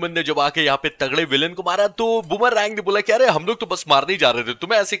wonder woman ने जब आके यहाँ पे तगड़े villain को मारा तो बूमरैंग ने बोला कि अरे हम लोग तो बस मारने ही जा रहे थे,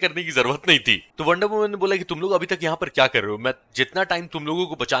 तुम्हें ऐसे करने की जरूरत नहीं थी। तो वंडर वुमन ने बोला कि तुम लोग अभी तक यहाँ पर क्या कर रहे हो? मैं जितना टाइम तुम लोगों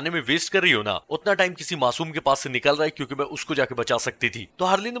को बचाने में वेस्ट कर रही हो ना, उतना टाइम किसी मासूम के पास से निकल रहा है क्योंकि मैं उसको जाके बचा सकती थी। तो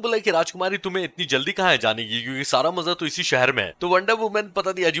हार्ली ने बोला कि राजकुमारी तुम्हें इतनी जल्दी कहाँ है जाने की, क्योंकि सारा मजा तो इसी शहर में है। तो वंडर वुमन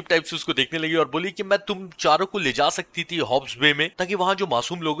पता नहीं अजीब टाइप से उसको देखने लगी और बोली कि मैं तुम चारों को ले जा सकती थी हॉब्स बे में ताकि वहां जो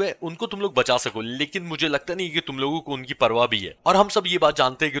मासूम लोग हैं उनको तुम लोग बचा सको, लेकिन मुझे लगता नहीं कि तुम लोगों को उनकी परवाह भी है। और हम सब ये बात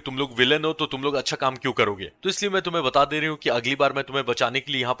जानते हैं कि तुम लोग विलेन हो तो तुम लोग अच्छा काम क्यों करोगे। तो इसलिए मैं तुम्हें बता दे रही हूँ कि अगली बार मैं तुम्हें बचाने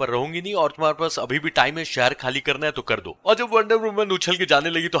के लिए यहाँ पर रहूंगी नहीं और तुम्हारे पास अभी भी टाइम है, शहर खाली करना है तो कर दो। और जब वंडर वुमन उछल के जाने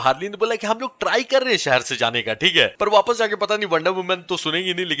लगी तो हार्ली ने बोला कि हम लोग ट्राई कर रहे हैं शहर से जाने का, ठीक है, पर वापस जाके पता नहीं वंडर वुमन तो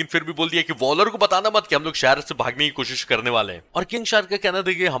सुनेंगी नहीं, लेकिन फिर भी बोल दिया कि वॉलर को बताना मत कि हम लोग शहर से भागने की कोशिश करने वाले हैं। और किंग शार्क का कहना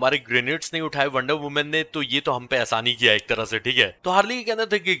था कि हमारे ग्रेनेड्स नहीं उठाए वंडर वुमन ने, तो ये तो हम पे एहसानी किया एक तरह से, ठीक है। तो हार्ली का कहना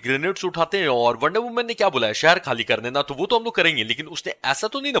था कि ग्रेनेड्स उठाते हैं और वंडर वुमन ने क्या बोला है, शहर खाली करने ना, तो वो तो हम लोग करेंगे, लेकिन उसने ऐसा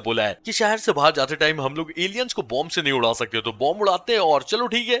तो नहीं ना बोला है कि शहर से बाहर जाते टाइम हम लोग एलियंस को बॉम्ब से नहीं उड़ा सकते, तो बॉम्ब उड़ाते हैं और चलो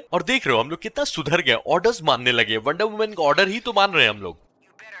ठीक है। और देख रहे हो हम लोग कितना सुधर गए, ऑर्डर्स मानने लगे, वंडर वुमन का ऑर्डर ही तो मान रहे हैं हम लोग।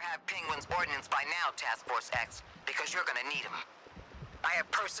 You better have Penguin's ordnance by now, Task Force X, because you're gonna need them. I have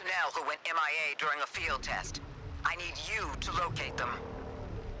personnel who went MIA during a field test. I need you to locate them.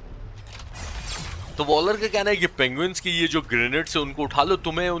 तो Waller का कहना है कि penguins की ये जो grenades है उनको उठा लो,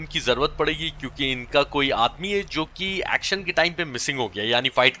 तुम्हें उनकी जरूरत पड़ेगी क्योंकि इनका कोई आदमी है जो कि एक्शन के टाइम पे मिसिंग हो गया, यानी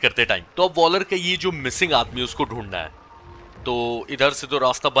फाइट करते टाइम। तो अब वॉलर का ये जो मिसिंग आदमी है उसको ढूंढना है। तो इधर से तो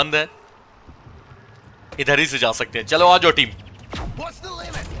रास्ता बंद है, इधर ही से जा सकते हैं। चलो आ जाओ टीम।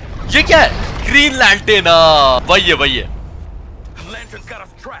 ये क्या है? ग्रीन लैंटर्न, वही है वही है। Lantern's got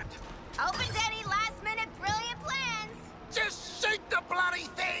us trapped. Opens any last-minute brilliant plans. Just shoot the bloody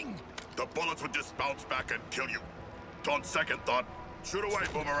bullets would just bounce back and kill you. On second thought, shoot away,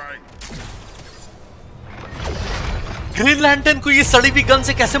 Boomerang. Green lantern को ये सड़ी हुई gun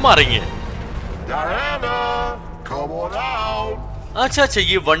से कैसे मारेंगे? Diana, come on out. अच्छा,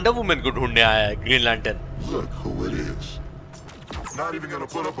 ये wonder woman को ढूंढने आया है green lantern. Look who it is. Not even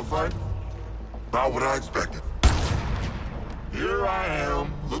gonna put up a fight? Not what I expected. Here I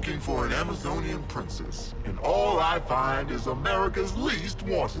am, looking for an Amazonian princess, and all I find is America's least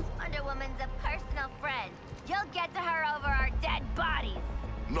wanted. Wonder Woman's a personal friend. You'll get to her over our dead bodies.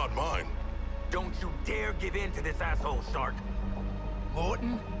 Not mine. Don't you dare give in to this asshole, Shark.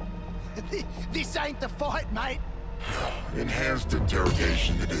 Morton? This ain't the fight, mate. Enhanced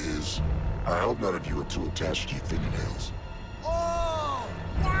interrogation it is. I hope none of you are too attached to your fingernails. Oh,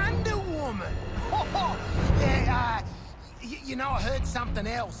 Wonder Woman. Yeah, you know, I heard something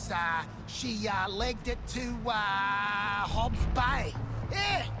else. She legged it to Hobbs Bay.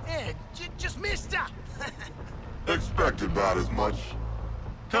 Yeah, just missed her. Expected about as much.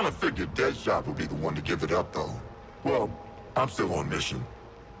 Kind of figured Deadshot would be the one to give it up, though. Well, I'm still on mission.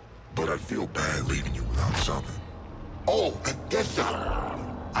 But I'd feel bad leaving you without something. Oh, and Deadshot!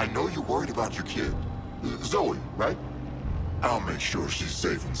 I know you're worried about your kid. Zoe, right? I'll make sure she's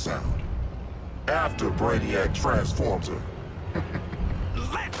safe and sound. After Brainiac transforms her.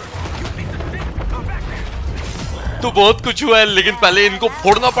 तो बहुत कुछ हुआ है, लेकिन पहले इनको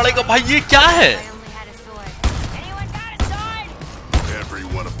फोड़ना पड़ेगा। भाई ये क्या है? Every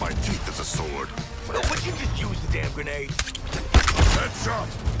one of my teeth is a sword. Well, would you just use the damn grenade? That's sharp.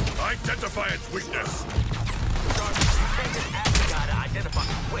 Identify its weakness. Gotta identify.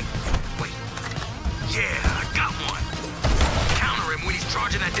 Wait. Yeah, I got one. Counter him when he's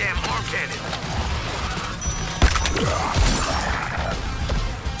charging that damn arm cannon.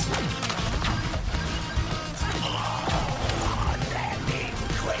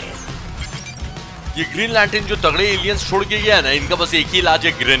 ये green lantern जो तगड़े aliens छोड़ के गया है ना, इनका बस एक ही इलाज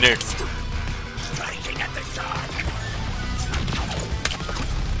है, grenades.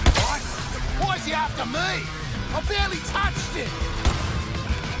 Why is he after me? I barely touched it.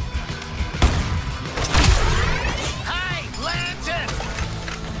 Hey, Lantern!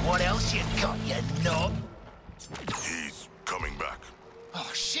 What else you got, you knob? He's coming back.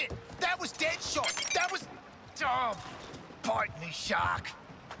 Oh shit! That was Deadshot. That was. Oh, bite me, Shark.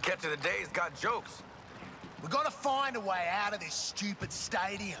 Captain of the Day's got jokes. We gotta find a way out of this stupid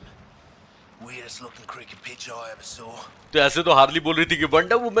stadium. Weirdest looking cricket pitch I ever saw. तो ऐसे तो Harley बोल रही थी कि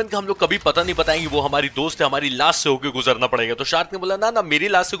wonder woman का हम लोग कभी पता नहीं बताएंगे, वो हमारी दोस्त है, हमारी लाश से होकर गुजरना पड़ेगा। तो शार्क ने बोला ना मेरी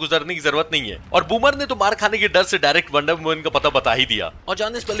लाश से गुजरने की जरूरत नहीं है। और बूमर ने तो मार खाने के डर से डायरेक्ट वंडर वुमन का पता बता ही दिया। और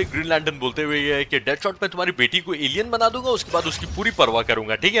जाने से पहले ग्रीन लैंटर्न बोलते हुए ये है कि डेडशॉट में तुम्हारी बेटी को एलियन बना दूंगा, उसके बाद उसकी पूरी परवाह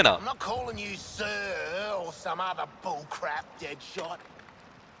करूंगा, ठीक है ना? I'm not calling you sir or some other bullcrap, Deadshot.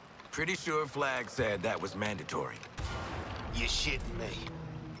 Pretty sure Flag said that was mandatory. You're shitting me.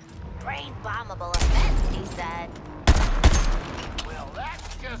 Brain bombable event, he said. Well,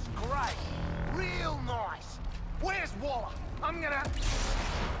 that's just great. Real nice. Where's Waller? I'm gonna...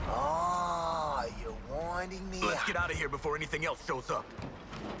 Oh, you're winding me Let's up. get out of here before anything else shows up.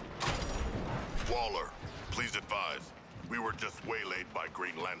 Waller, please advise. We were just waylaid by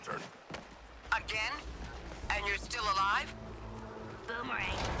Green Lantern. Again? And you're still alive?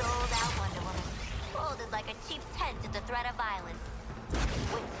 Boomerang sold out Wonder Woman. Folded like a cheap tent at the threat of violence.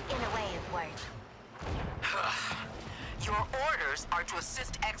 Which, in a way, is worse. Your orders are to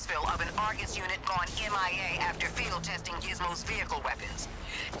assist exfil of an Argus unit gone MIA after field testing Gizmo's vehicle weapons.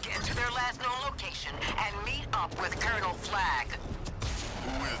 Get to their last known location and meet up with Colonel Flag.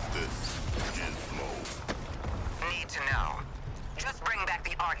 Who is this Gizmo? Need to know. Just bring back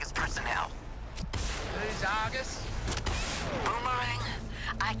the Argus personnel. Who's Argus? Boomerang,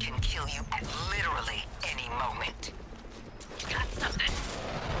 I can kill you at literally any moment. Got something?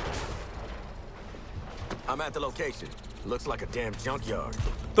 I'm at the location. Looks like a damn junkyard.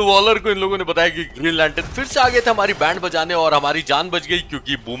 तो Waller को इन लोगों ने बताया कि green lantern फिर से आ गए थे हमारी बैंड बजाने और हमारी जान बच गई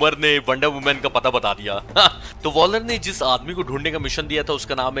क्योंकि बूमर ने वंडर वुमन का पता बता दिया। तो वॉलर ने जिस आदमी को ढूंढने का मिशन दिया था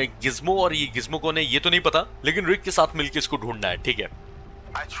उसका नाम है गिज़्मो और ये गिज़्मो कौन है ये तो नहीं पता, लेकिन रिक के साथ मिलकर इसको ढूंढना है, ठीक है?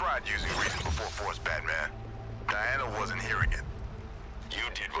 I tried using reason before force, Batman. Diana wasn't hearing it.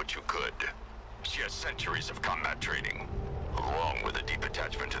 You did what you could. She has centuries of combat training, along with a deep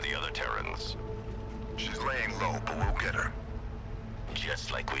attachment to the other Terrans. She's laying low, but we'll get her.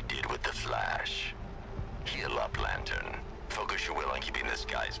 Just like we did with the Flash. Heal up, Lantern. Focus your will on keeping the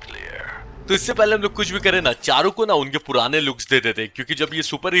skies clear. तो इससे पहले हम लोग कुछ भी करें ना, चारों को ना उनके पुराने लुक्स दे देते, क्योंकि जब ये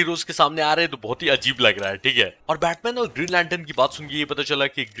सुपर हीरोज के सामने आ रहे हैं तो बहुत ही अजीब लग रहा है, ठीक है। और बैटमैन और ग्रीन लैंटर्न की बात सुन के ये पता चला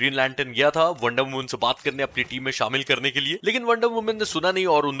कि ग्रीन लैंटर्न गया था वंडर वुमन से बात करने अपनी टीम में शामिल करने के लिए, लेकिन वंडर वुमन ने सुना नहीं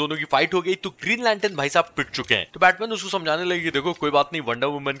और उन दोनों की फाइट हो गई। तो ग्रीन लैंटर्न भाई साहब पिट चुके हैं। तो बैटमैन उसको समझाने लगे कि देखो कोई बात नहीं, वंडर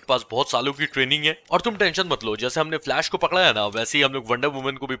वुमन के पास बहुत सालों की ट्रेनिंग है और तुम टेंशन मत लो, जैसे हमने फ्लैश को पकड़ा है ना वैसे ही हम लोग वंडर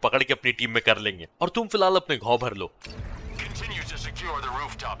वुमन को भी पकड़ के अपनी टीम में कर लेंगे, और तुम फिलहाल अपने घाव भर लो। Continue to secure the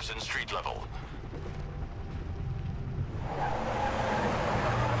rooftops and street level.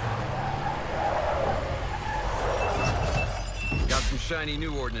 Got some shiny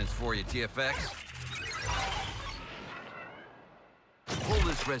new ordnance for you, TFX. To pull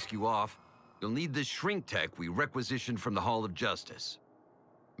this rescue off, you'll need the shrink tech we requisitioned from the Hall of Justice.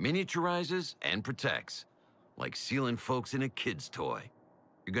 Miniaturizes and protects, like sealing folks in a kid's toy.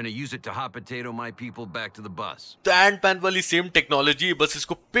 You're gonna use it to hot potato my people back to the bus. तो and pan वाली same technology, बस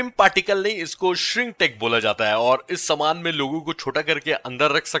इसको pimp particle नहीं, इसको shrink take बोला जाता है, और इस सामान में लोगों को छोटा करके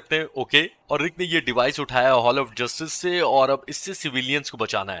अंदर रख सकते हैं। ओके, और रिक ने ये डिवाइस उठाया हॉल ऑफ जस्टिस से और अब इससे सिविलियंस को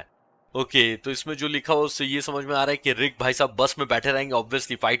बचाना है। ओके, तो इसमें जो लिखा हो उससे ये समझ में आ रहा है कि रिक भाई साहब बस में बैठे रहेंगे,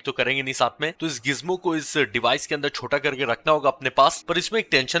 ऑब्वियसली फाइट तो करेंगे नहीं साथ में, तो इस गिज्मो को इस डिवाइस के अंदर छोटा करके रखना होगा अपने पास। पर इसमें एक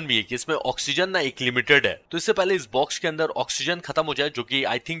टेंशन भी है कि इसमें ऑक्सीजन ना एक लिमिटेड है, तो इससे पहले इस बॉक्स के अंदर ऑक्सीजन खत्म हो जाए, जो कि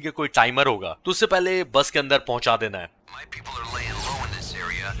आई थिंक कोई टाइमर होगा, तो उससे पहले बस के अंदर पहुंचा देना है। My people are laying low in this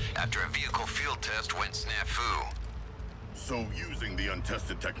area after a vehicle field test went snafu. So, using the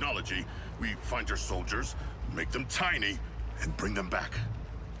untested technology, we find your soldiers, make them tiny, and bring them back.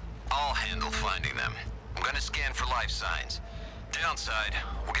 I'll handle finding them. I'm gonna scan for life signs. Downside,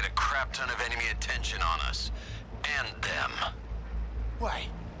 we'll get a crap ton of enemy attention on us. And them. Wait,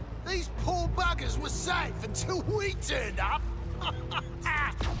 these poor buggers were safe until we turned up?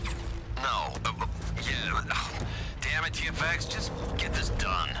 No. Yeah. Damn it, TFX. Just get this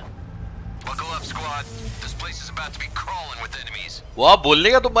done. Buckle up, squad. This place is about to be crawling with enemies. वो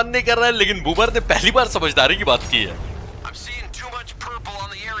बोलने का तो मन नहीं कर रहा है, लेकिन बूमर ने पहली बार समझदारी की बात की है। I'm seeing too much purple on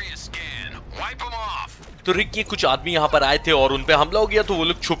the area scan. Wipe them off. तो रिक के कुछ आदमी यहाँ पर आए थे और उन पे हमला हो गया, तो वो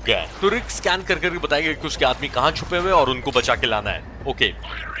लोग छुप गए। तो रिक स्कैन कर करके बताएगा कि उसके आदमी कहाँ छुपे हुए और उनको बचा के लाना है। ओके,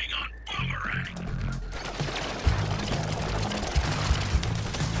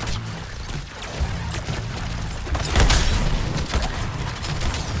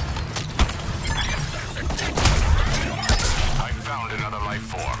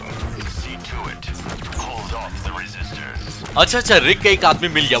 अच्छा, रिक का एक आदमी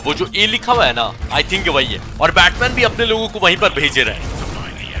मिल गया, वो जो ए लिखा हुआ है ना, आई थिंक वही है, और बैटमैन भी अपने लोगों को वहीं पर भेजे रहे हैं।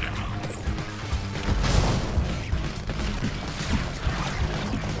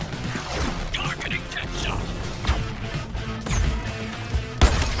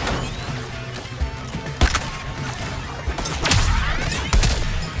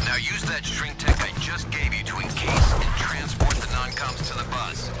 Now use that shrink tech I just gave you to encase and transport the non-coms to the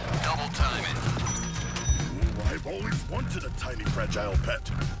bus. Double time it. I've always wanted a tiny fragile pet.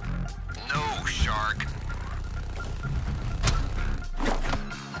 No, shark.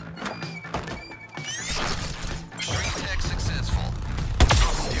 Shrink tech successful.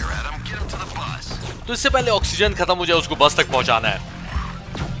 Stare at him, get him to the bus. तो इससे पहले oxygen खत्म हो जाए, उसको बस तक पहुंचाना है।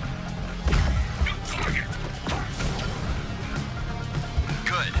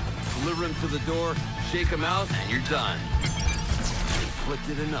 Good. Deliver him to the door, shake him out, and you're done.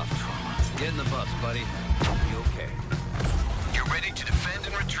 Inflicted enough trauma. Get in the bus, buddy. Be okay. You're ready to defend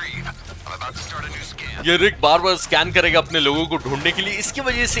and retrieve. I'm about to start a new scan. ये रिक बार बार scan करेगा अपने लोगों को ढूंढने के लिए, इसकी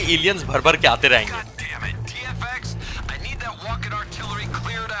वजह से एलियंस भर भर के आते रहेंगे। God damn it, TFX! I need that walking artillery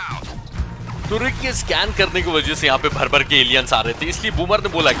cleared out. तो रिक के स्कैन करने की वजह से यहाँ पे भर भर के एलियंस आ रहे थे, इसलिए बूमर ने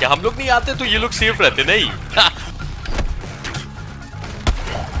बोला कि हम लोग नहीं आते तो ये लोग सेफ रहते नहीं।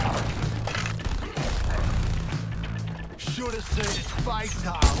 Should have seen its face,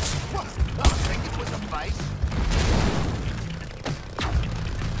 Harl. I think it was a face.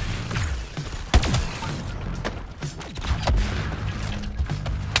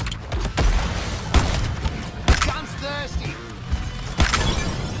 Gun's thirsty.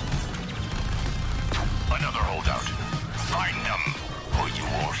 Another holdout. Find them, or you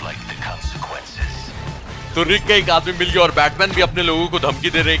won't like the consequences. तो रिक का एक आदमी मिल गया और बैटमैन भी अपने लोगों को धमकी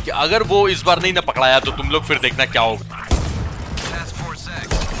दे रहे हैं कि अगर वो इस बार नहीं ना पकड़ाया तो तुम लोग फिर देखना क्या होगा। Task Force X,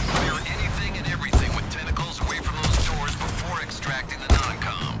 clear anything and everything with tentacles away from those doors before extracting the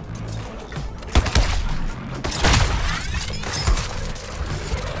non-com.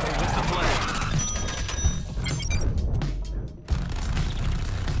 Hey, what's the plan?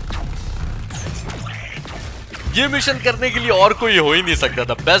 ये मिशन करने के लिए और कोई हो ही नहीं सकता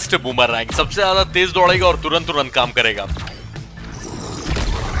था। बेस्ट बूमर रैंक, सबसे ज्यादा तेज दौड़ेगा और तुरंत तुरंत काम करेगा।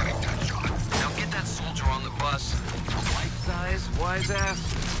 guy's ass.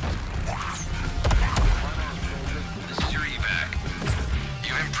 This is your evac.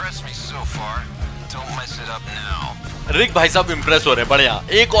 You've impressed me so far. Don't mess it up now. रिक भाई साहब इंप्रेस हो रहे हैं, बढ़िया।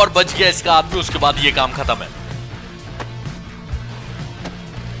 एक और बच गया इसका आदमी, उसके बाद ये काम खत्म है।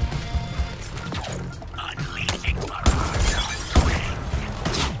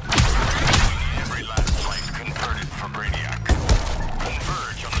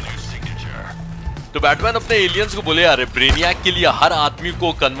 तो बैटमैन अपने एलियंस को बोले यार ब्रेनियाक के लिए हर आदमी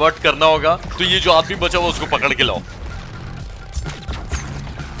को कन्वर्ट करना होगा, तो ये जो आदमी बचा हुआ उसको पकड़ के लाओ।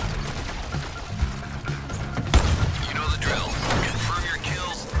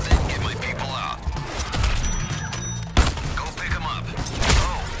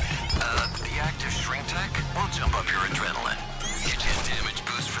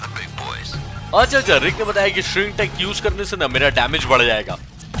 अच्छा, रिक ने बताया कि श्रिंक टेक यूज करने से ना मेरा डैमेज बढ़ जाएगा।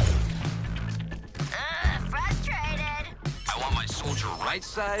 Right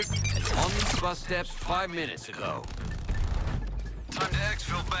side and on these bus steps 5 minutes ago. Time to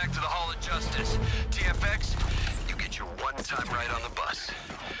exfil back to the Hall of Justice. TFX, you get your one-time ride on the bus.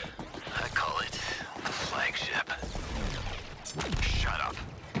 I call it the flagship. Shut up.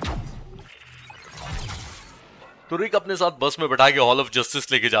 तो रिक अपने साथ बस में बैठा के hall of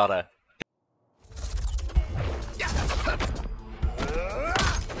justice लेके जा रहा है।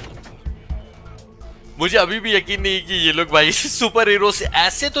 मुझे अभी भी यकीन नहीं कि ये लोग भाई सुपर हीरो से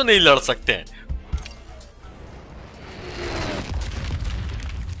ऐसे तो नहीं लड़ सकते हैं।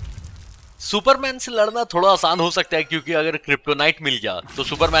 सुपरमैन से लड़ना थोड़ा आसान हो सकता है क्योंकि अगर क्रिप्टोनाइट मिल गया तो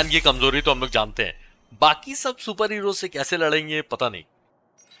सुपरमैन की कमजोरी तो हम लोग जानते हैं, बाकी सब सुपर हीरो से कैसे लड़ेंगे पता नहीं।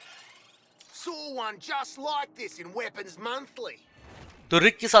 तो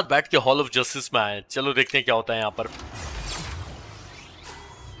रिक के साथ बैठ के हॉल ऑफ जस्टिस में आए, चलो देखते हैं क्या होता है यहाँ पर।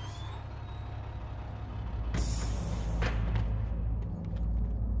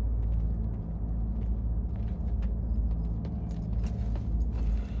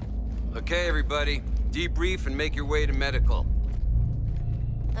 Okay, everybody, debrief and make your way to medical.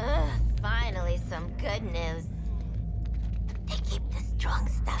 Finally some good news. They keep the strong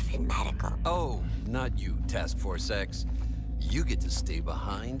stuff in medical. Oh, not you, Task Force X. You get to stay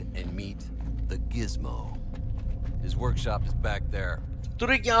behind and meet the Gizmo. His workshop is back there. तो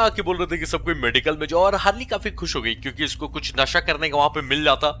रिक यहाँ आके बोल रहे थे कि सब कोई medical में जाओ, और हार्ली काफी खुश हो गई क्योंकि इसको कुछ नशा करने का वहां पे मिल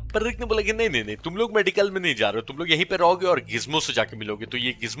जाता। पर रिक ने बोला कि नहीं नहीं नहीं, तुम लोग मेडिकल में नहीं जा रहे हो, तुम लोग यहीं पे रहोगे और गिज्मो से जाके मिलोगे। तो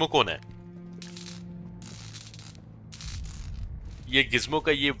ये गिज्मो कौन है? ये गिज्मो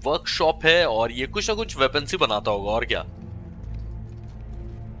का ये वर्कशॉप है और ये कुछ ना कुछ वेपन्स ही बनाता होगा, और क्या।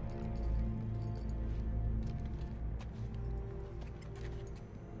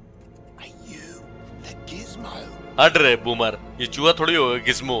 हट रहे बूमर, ये चूहा थोड़ी होगा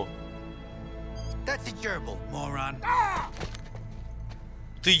Gizmo. That's a gerbil, moron.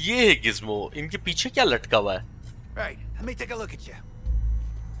 तो ये है गिज्मो, इनके पीछे क्या लटका हुआ है? Right, let me take a look at you.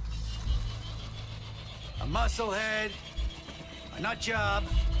 A musclehead, a nut job,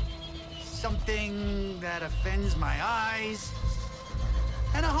 something that offends my eyes,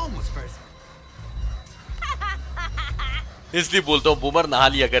 and a homeless person. इसलिए बोलता हूँ बूमर नहा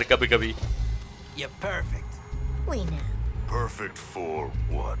लिया कर कभी कभी। You're perfect. We know. Perfect for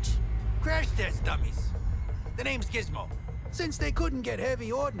what? Crash test dummies. The name's Gizmo. Since they couldn't get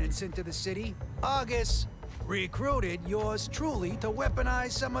heavy ordnance into the city, August recruited yours truly to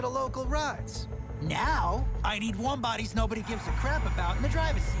weaponize some of the local rides. Now, I need warm bodies nobody gives a crap about in the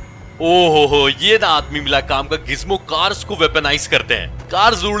driver's seat. ओहो, ये ना आदमी मिला काम का। Gizmo cars को weaponise करते हैं,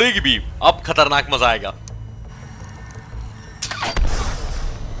 कार्स उड़ेगी भी। अब खतरनाक मजा आएगा।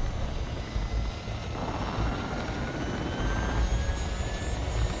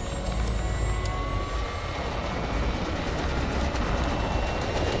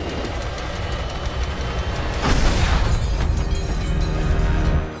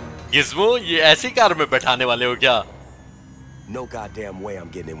 गिज्मो, ये ऐसी कार में बैठाने वाले हो क्या? No goddamn way I'm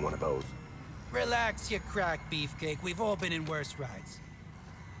getting in one of those. Relax, you crack beefcake. We've all been in worse rides.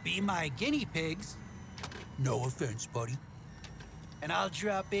 Be my guinea pigs. No offense, buddy. And I'll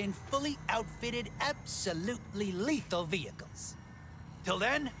drop in fully outfitted, absolutely lethal vehicles. Till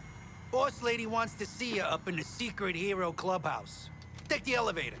then, boss lady wants to see you up in the secret hero clubhouse. Take the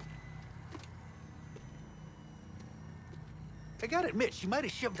elevator. I gotta admit, she might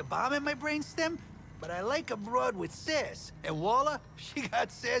have shoved a bomb in my brainstem, but I like a broad with sass. And Walla, she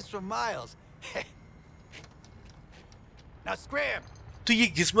got sass for miles. Now scram! तो ये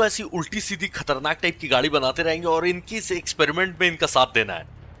Gizmo ऐसी उल्टी सीधी खतरनाक type की गाड़ी बनाते रहेंगे और इनकी इस एक्सपेरिमेंट में इनका साथ देना है।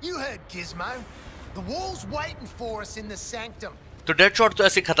 You heard Gizmo. The wall's waiting for us in the sanctum. तो डेडशॉट तो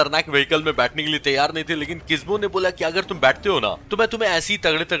ऐसे खतरनाक व्हीकल में बैठने के लिए तैयार नहीं थे, लेकिन किस्मो ने बोला कि अगर तुम बैठते हो ना तो मैं तुम्हें ऐसी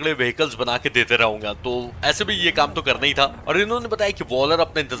तगड़े तगड़े व्हीकल्स बना के देते रहूंगा। तो ऐसे भी ये काम तो करना ही था। और इन्होंने बताया कि वॉलर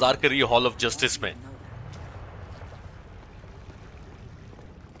अपना इंतजार कर रही है हॉल ऑफ जस्टिस में।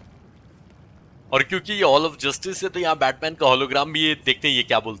 और क्योंकि ये हॉल ऑफ जस्टिस है तो यहाँ बैटमैन का होलोग्राम भी है, देखते हैं ये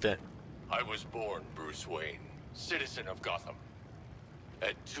क्या बोलते हैं। I was born Bruce Wayne, citizen of Gotham.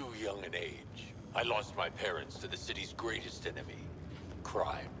 At too young an age, I lost my parents to the city's greatest enemy,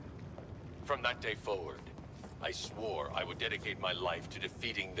 crime. From that day forward, I swore I would dedicate my life to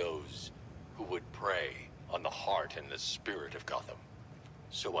defeating those who would prey on the heart and the spirit of Gotham.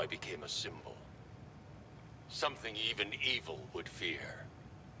 So I became a symbol. Something even evil would fear.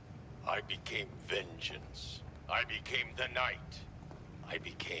 I became vengeance. I became the Knight. I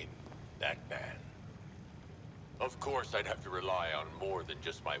became that man. Of course, I'd have to rely on more than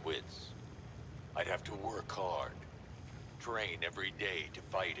just my wits. I'd have to work hard, train every day to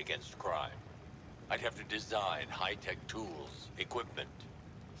fight against crime. I'd have to design high-tech tools, equipment,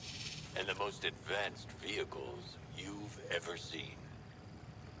 and the most advanced vehicles you've ever seen.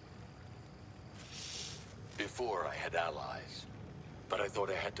 Before I had allies, but I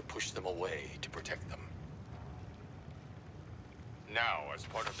thought I had to push them away to protect them. Now, as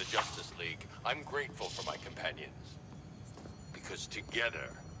part of the Justice League, I'm grateful for my companions. Because together,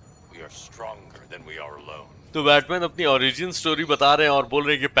 we are stronger than we are alone. तो Batman अपनी origin story बता रहे हैं और बोल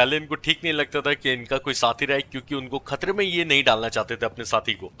रहे हैं कि पहले इनको ठीक नहीं लगता था कि इनका कोई साथी रहे, क्योंकि उनको खतरे में ये नहीं डालना चाहते थे अपने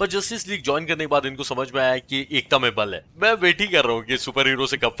साथी को। पर जस्टिस लीग ज्वाइन करने के बाद इनको समझ में आया कि एकता में बल है। मैं वेट ही कर रहा हूँ कि सुपर हीरो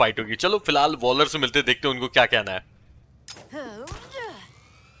से कब फाइट होगी। चलो फिलहाल वॉलर से मिलते, देखते हैं उनको क्या कहना है।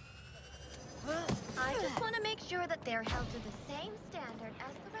 I just want to make sure that they're held to the same standard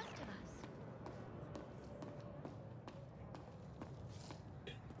as the rest of us.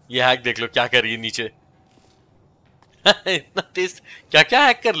 ये हैक देख लो क्या कर रही है नीचे। इतना तेज क्या क्या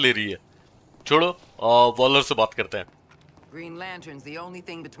हैक कर ले रही है। छोड़ो, वॉलर से बात करते हैं। Green Lantern's the only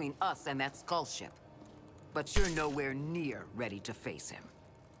thing between us and that skull ship. But you're nowhere near ready to face him.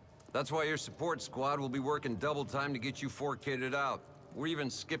 That's why your support squad will be working double time to get you four kitted out. We're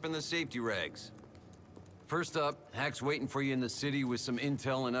even skipping the safety regs. First up, Hack's waiting for you in the city with some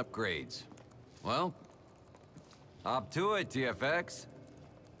intel and upgrades. Well, up to it, TFX.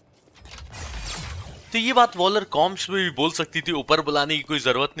 तो ये बात Waller corms में भी बोल सकती थी, ऊपर बुलाने की कोई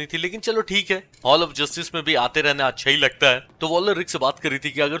जरूरत नहीं थी, लेकिन चलो ठीक है, हॉल ऑफ जस्टिस में भी आते रहना अच्छा ही लगता है। तो वॉलर रिक से बात कर रही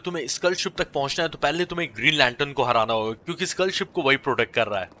थी कि अगर तुम्हें स्कल शिप तक पहुंचना है तो पहले तुम्हें ग्रीन लैंटर्न को हराना होगा, क्योंकि स्कल शिप को वही प्रोटेक्ट कर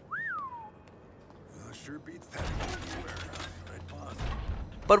रहा है।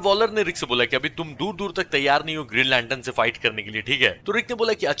 पर वॉलर ने रिक से बोला कि अभी तुम दूर दूर तक तैयार नहीं हो ग्रीन लैंटर्न से फाइट करने के लिए, ठीक है। तो रिक ने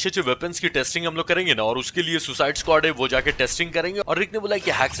बोला कि अच्छे अच्छे वेपन्स की टेस्टिंग हम लोग करेंगे ना, और उसके लिए सुसाइड स्क्वाड है वो जाके टेस्टिंग करेंगे। और रिक ने बोला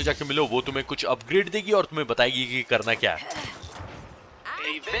कि हैक से जाके मिलो, वो तुम्हें कुछ अपग्रेड देगी और तुम्हें बताएगी कि करना क्या है।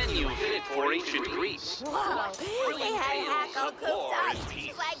 A venue fit for ancient Greece. Whoa, they had Hack all cooked up.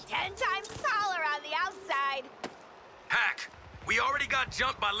 She's like 10 times taller on the outside. Hack, we already got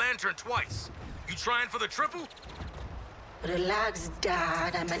jumped by Lantern twice. You trying for the triple? Relax,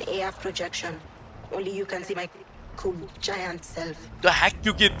 Dad. I'm an AF projection. Only you can see my cool giant self. तो hack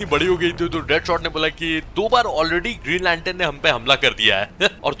क्योंकि इतनी बड़ी हो गई थी तो deadshot ने बोला कि 2 बार ऑलरेडी ग्रीन लैंटर्न ने हम पे हमला कर दिया है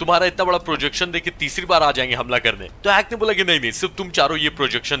और तुम्हारा इतना बड़ा प्रोजेक्शन देख के तीसरी बार आ जाएंगे हमला करने। तो हैक ने बोला कि नहीं नहीं, सिर्फ तुम चारों ये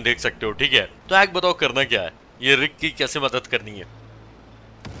प्रोजेक्शन देख सकते हो, ठीक है। तो हैक बताओ करना क्या है, ये रिक की कैसे मदद करनी है।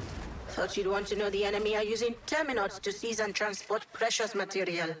 Thought you'd want to know the enemy are using Terminauts to seize and transport precious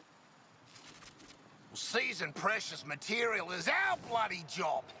material. Seizing precious material is our bloody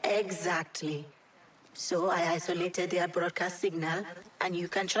job. Exactly. So I isolated their broadcast signal, and you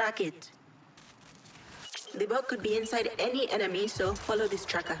can track it. The bug could be inside any enemy, so follow this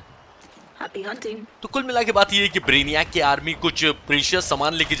tracker. Happy hunting. तो कुल मिला के बात ये है कि ब्रेनियाक की army कुछ प्रीशियस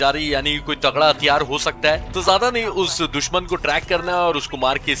सामान लेके जा रही है, यानी कोई तगड़ा हथियार हो सकता है। तो ज्यादा नहीं, उस दुश्मन को ट्रैक करना है और उसको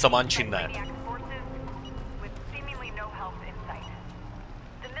मार के सामान छीनना है।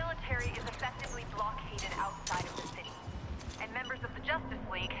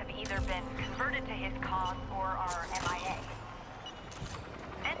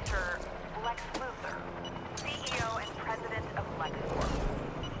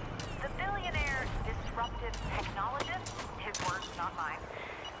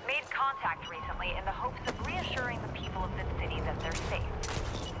 Contact recently in the hopes of reassuring the people of this city that they're safe.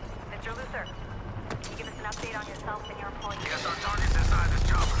 Mr. Luther, can you give us an update on yourself and your employees? Yes, our target's inside this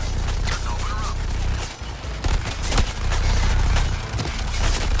chopper. Just open her up.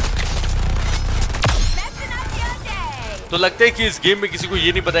 Messing up your day. तो लगता है कि इस game में किसी को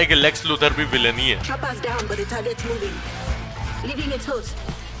ये नहीं पता है कि लेक्स लूथर भी विलेन ही है। Chopper's down, but the target's moving, leaving its host.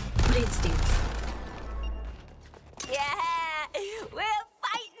 Bleed stings. Yeah,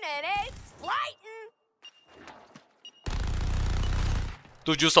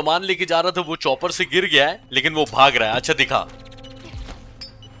 तो जो सामान लेके जा रहा था वो चॉपर से गिर गया है, लेकिन वो भाग रहा है। अच्छा दिखा।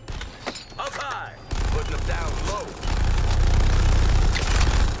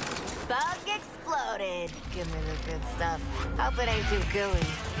 Bug exploded. Give me the good stuff. Hope it ain't too gooey.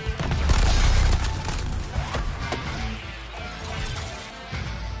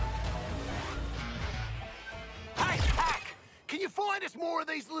 Hey, Hack! Can you find us more of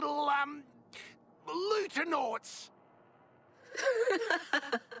these little, lootenauts?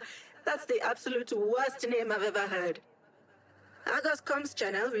 That's the absolute worst name I've ever heard. Argos Comms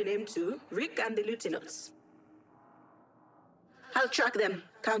channel renamed to Rick and the Lutinauts. I'll track them.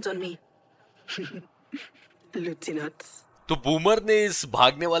 Count on me. Lutinauts. तो boomer ने इस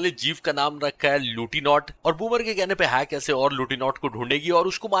भागने वाले जीव का नाम रखा है लूटीनॉट, और बूमर के कहने पे हैक ऐसे और लूटीनॉट को ढूंढेगी और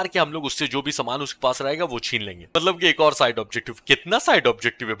उसको मार के हम लोग उससे जो भी सामान उसके पास रहेगा वो छीन लेंगे। मतलब कि एक और साइड ऑब्जेक्टिव। कितना साइड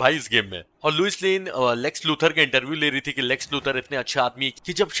ऑब्जेक्टिव है भाई इस गेम में। और लुइस लेन लेक्स लूथर का इंटरव्यू ले रही थी कि लेक्स लूथर इतने अच्छे आदमी है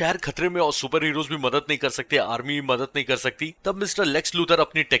कि जब शहर खतरे में और सुपर हीरोज भी मदद नहीं कर सकते, आर्मी भी मदद नहीं कर सकती, तब मिस्टर लेक्स लूथर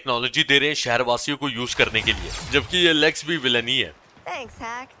अपनी टेक्नोलॉजी दे रहे हैं शहरवासियों को यूज करने के लिए, जबकि ये लेक्स भी विलन ही है। Thanks,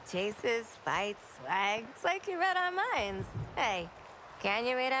 Hack. Chases, fights, swag. It's like you read our minds. Hey, can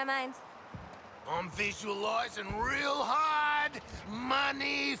you read our minds? I'm visualizing real hard.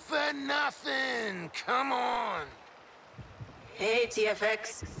 Money for nothing. Come on. Hey,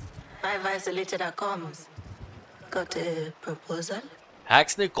 TFX. I've isolated our comms. Got a proposal?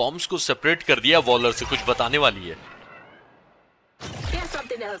 Hacks ने corms को separate कर दिया Waller से, कुछ बताने वाली है। Here's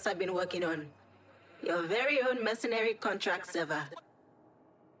something else I've been working on. Your very own mercenary contract server.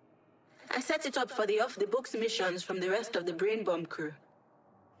 I set it up for the off-the-books missions from the rest of the Brain Bomb crew.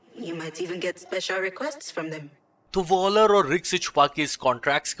 You might even get special requests from them. तो Waller और रिक से छुपा के इस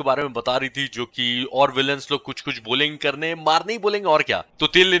contracts के बारे में बता रही थी, जो कि और विलन्स लोग कुछ कुछ बोलेंगे, करने मारने ही बोलेंगे और क्या। तो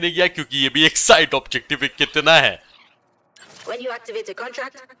तेल लेने गया क्योंकि ये भी एक साइड ऑब्जेक्टिव कितना है। When you activate a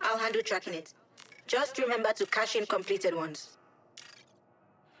contract, I'll handle tracking it. Just remember to cash in completed ones.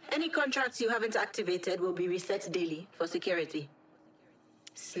 Any contracts you haven't activated will be reset daily for security.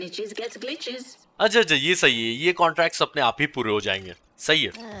 Snitches get glitches. अच्छा ये सही है, ये contracts अपने आप ही पूरे हो जाएंगे। सही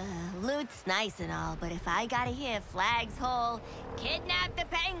है। Loot's nice and all, but if I gotta hear Flag's whole kidnap the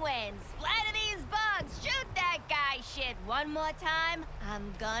penguins, splatter these bugs, shoot that guy shit one more time, I'm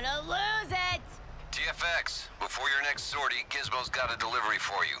gonna lose it. TFX, before your next sortie, Gizmo's got a delivery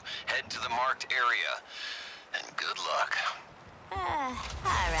for you. Head to the marked area. And good luck.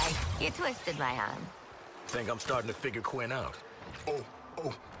 All right, you twisted my arm. Think I'm starting to figure Quinn out.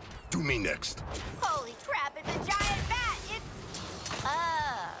 Oh, do me next. Holy crap, it's a giant bat!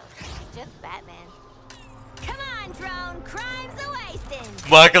 It's just Batman. Come on, drone, crime's a wasting.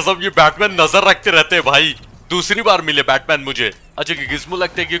 वाह कसम, ये Batman नजर रखते रहते हैं भाई। दूसरी बार मिले बैटमैन मुझे। अच्छा कि गिज़्मो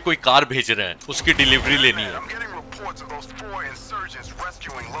लगता है कि कोई कार भेज रहे हैं, उसकी डिलीवरी लेनी है।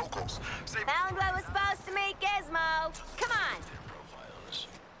 Found what was supposed to meet Gizmo. Come on.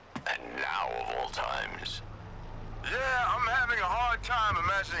 And now of all times. Yeah, I'm having a hard time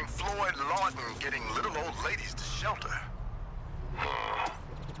imagining Floyd Lawton getting little old ladies to shelter.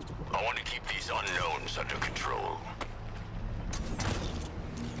 I want to keep these unknowns under control.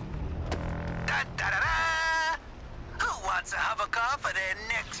 Da-da-da-da! Who wants a hover car for their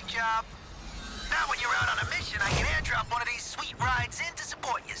next job? Now when you're out on a mission, I can airdrop one of these sweet rides in to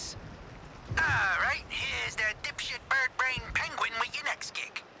support yous. Alright, here's that dipshit bird brain penguin with your next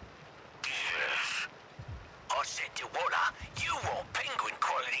gig. I said to Walla, you want penguin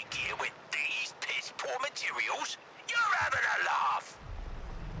quality gear with these piss poor materials? You're having a laugh.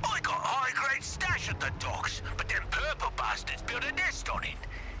 I got high-grade stash at the docks, but them purple bastards built a nest on it.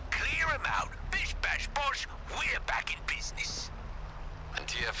 Clear them out. Bish bash bosh, we're back in business. And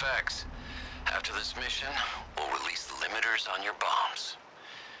TFX, after this mission, we'll release the limiters on your bombs.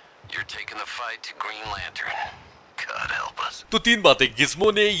 You're taking the fight to Green Lantern. God help us. तो तीन बातें, Gizmo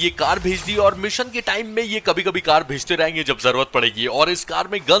ने ये car भेज दी और mission के time में ये कभी कभी कार भेजते रहेंगे जब जरूरत पड़ेगी, और इस कार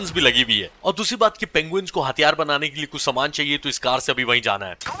में गन्स भी लगी हुई है। और दूसरी बात कि पेंगुइन्स को हथियार बनाने के लिए कुछ सामान चाहिए, तो इस कार से अभी वहीं जाना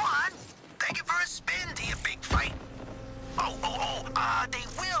है।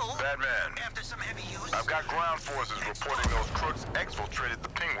 Batman, I've got ground forces reporting those crooks exfiltrated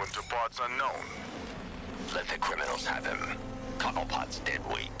the Penguin to parts unknown. Let the criminals have him. Cobblepot's dead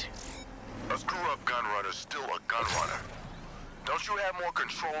weight. A screw-up gun runner's still a gun runner. Don't you have more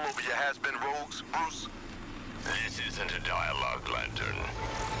control over your has-been rogues, Bruce? This isn't a dialogue, Lantern.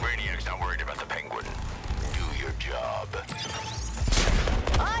 Brainiac's not worried about the Penguin. Do your job.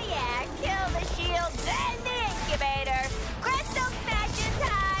 Oh yeah, kill the shield, then the incubator. Crystal smashing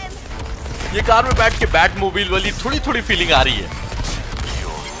time. ये car में बैठ के bat mobile वाली थोड़ी थोड़ी feeling आ रही है।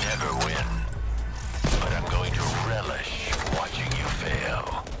 You'll never win.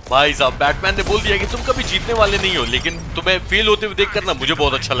 भाई साहब बैटमैन ने बोल दिया कि तुम कभी जीतने वाले नहीं हो, लेकिन तुम्हें फेल होते हुए देख कर ना मुझे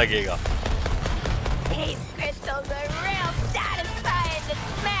बहुत अच्छा लगेगा।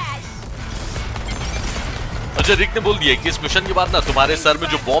 अच्छा, रिक ने बोल दिया कि इस मिशन के बाद ना तुम्हारे सर में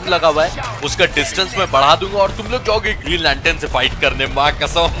जो बॉम्ब लगा हुआ है उसका डिस्टेंस मैं बढ़ा दूंगा और तुम लोग जाओगे ग्रीन लैंटर्न से फाइट करने। मां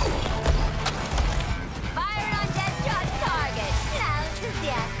कसम।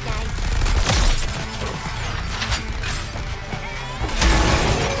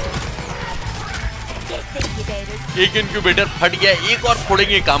 एक इनक्यूबेटर फट गया, एक और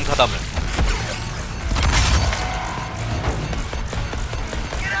फोड़ेंगे, काम खत्म है।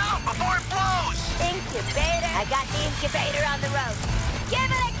 I got the incubator on the road.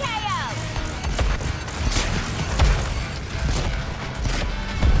 Give it a KO!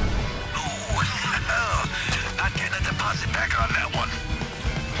 Not getting a deposit back on that one.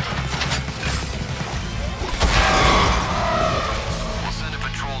 We'll send a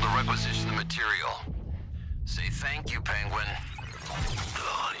patrol to requisition the material. Say thank you, Penguin.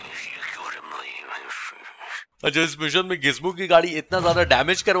 अच्छा, इस mission में Gizmo की गाड़ी इतना ज्यादा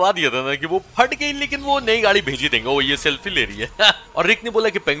damage करवा दिया था ना कि वो फट गई, लेकिन वो नई गाड़ी भेजी देंगे। वो ये सेल्फी ले रही है और रिक ने बोला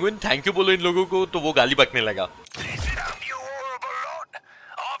कि पेंगुइन थैंक यू बोलो इन लोगों को, तो वो गाली बकने लगा।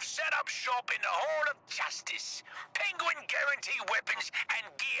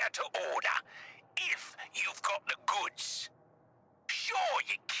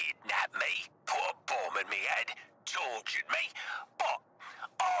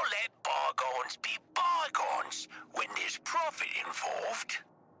 I'll let bygones be bygones when there's profit involved.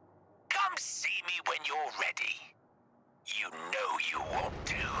 Come see me when you're ready. You know you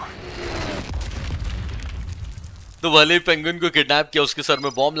want to. तो वाले पेंगुइन को किडनैप किया, उसके सर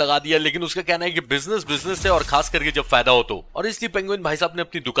में बॉम्ब लगा दिया, लेकिन उसका कहना है कि बिजनेस बिजनेस है और खास करके जब फायदा हो तो। और इसलिए पेंगुइन भाई साहब ने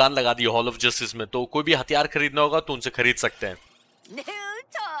अपनी दुकान लगा दी हॉल ऑफ जस्टिस में, तो कोई भी हथियार खरीदना होगा तो उनसे खरीद सकते हैं। New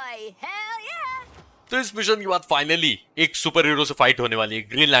toy, hell yeah! तो इस मिशन के बाद फाइनली एक सुपर हीरो से फाइट होने वाली है,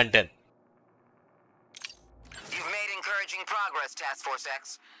 green lantern. You've made encouraging progress, Task Force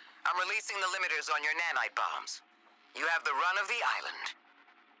X. I'm releasing the limiters on your nanite bombs. You have the run of the island.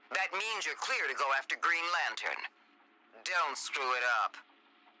 That means you're clear to go after Green Lantern. Don't screw it up.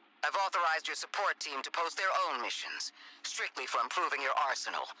 I've authorized your support team to post their own missions, strictly for improving your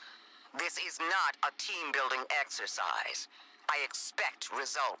arsenal. This is not a team-building exercise. I expect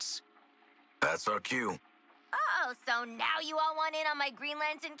results. That's our cue. Oh, so now you all want in on my Green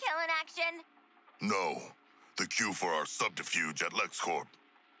Lantern killing action? No. The cue for our subterfuge at LexCorp.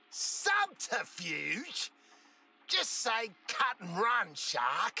 Subterfuge? Just say cut and run,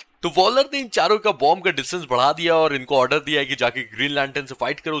 Shark. तो Waller ने इन चारों का bomb का distance बढ़ा दिया और इनको order दिया है कि जाके ग्रीन लैंटर्न से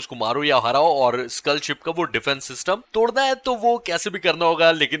फाइट करो, उसको मारो या हराओ, और स्कल शिप का वो डिफेंस सिस्टम तोड़ना है तो वो कैसे भी करना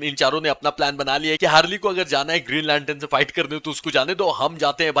होगा। लेकिन इन चारों ने अपना प्लान बना लिया है कि हार्ली को अगर जाना है ग्रीन लैंटर्न से फाइट करने तो उसको जाने दो, हम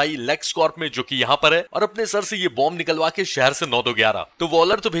जाते हैं भाई लेक्सकॉर्प में जो कि यहाँ पर है, और अपने सर से ये बॉम्ब निकलवा के शहर से 9-2-11। तो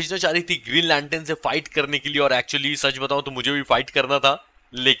वॉलर तो भेजना चाह रही थी ग्रीन लैंटर्न से फाइट करने के लिए, और एक्चुअली सच बताऊं तो मुझे भी फाइट करना था,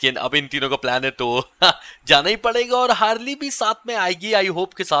 लेकिन अब इन तीनों का प्लान है तो जाना ही पड़ेगा, और हार्ली भी साथ में आएगी, आई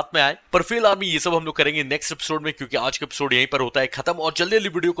होप के साथ में आए। पर फिलहाल आर्मी ये सब हम लोग करेंगे नेक्स्ट एपिसोड में, क्योंकि आज का एपिसोड यहीं पर होता है खत्म। और जल्दी जल्दी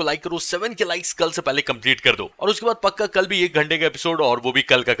वीडियो को लाइक करो, 7 के लाइक्स कल से पहले कंप्लीट कर दो, और उसके बाद पक्का कल भी 1 घंटे का एपिसोड, और वो भी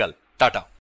कल का कल। टाटा।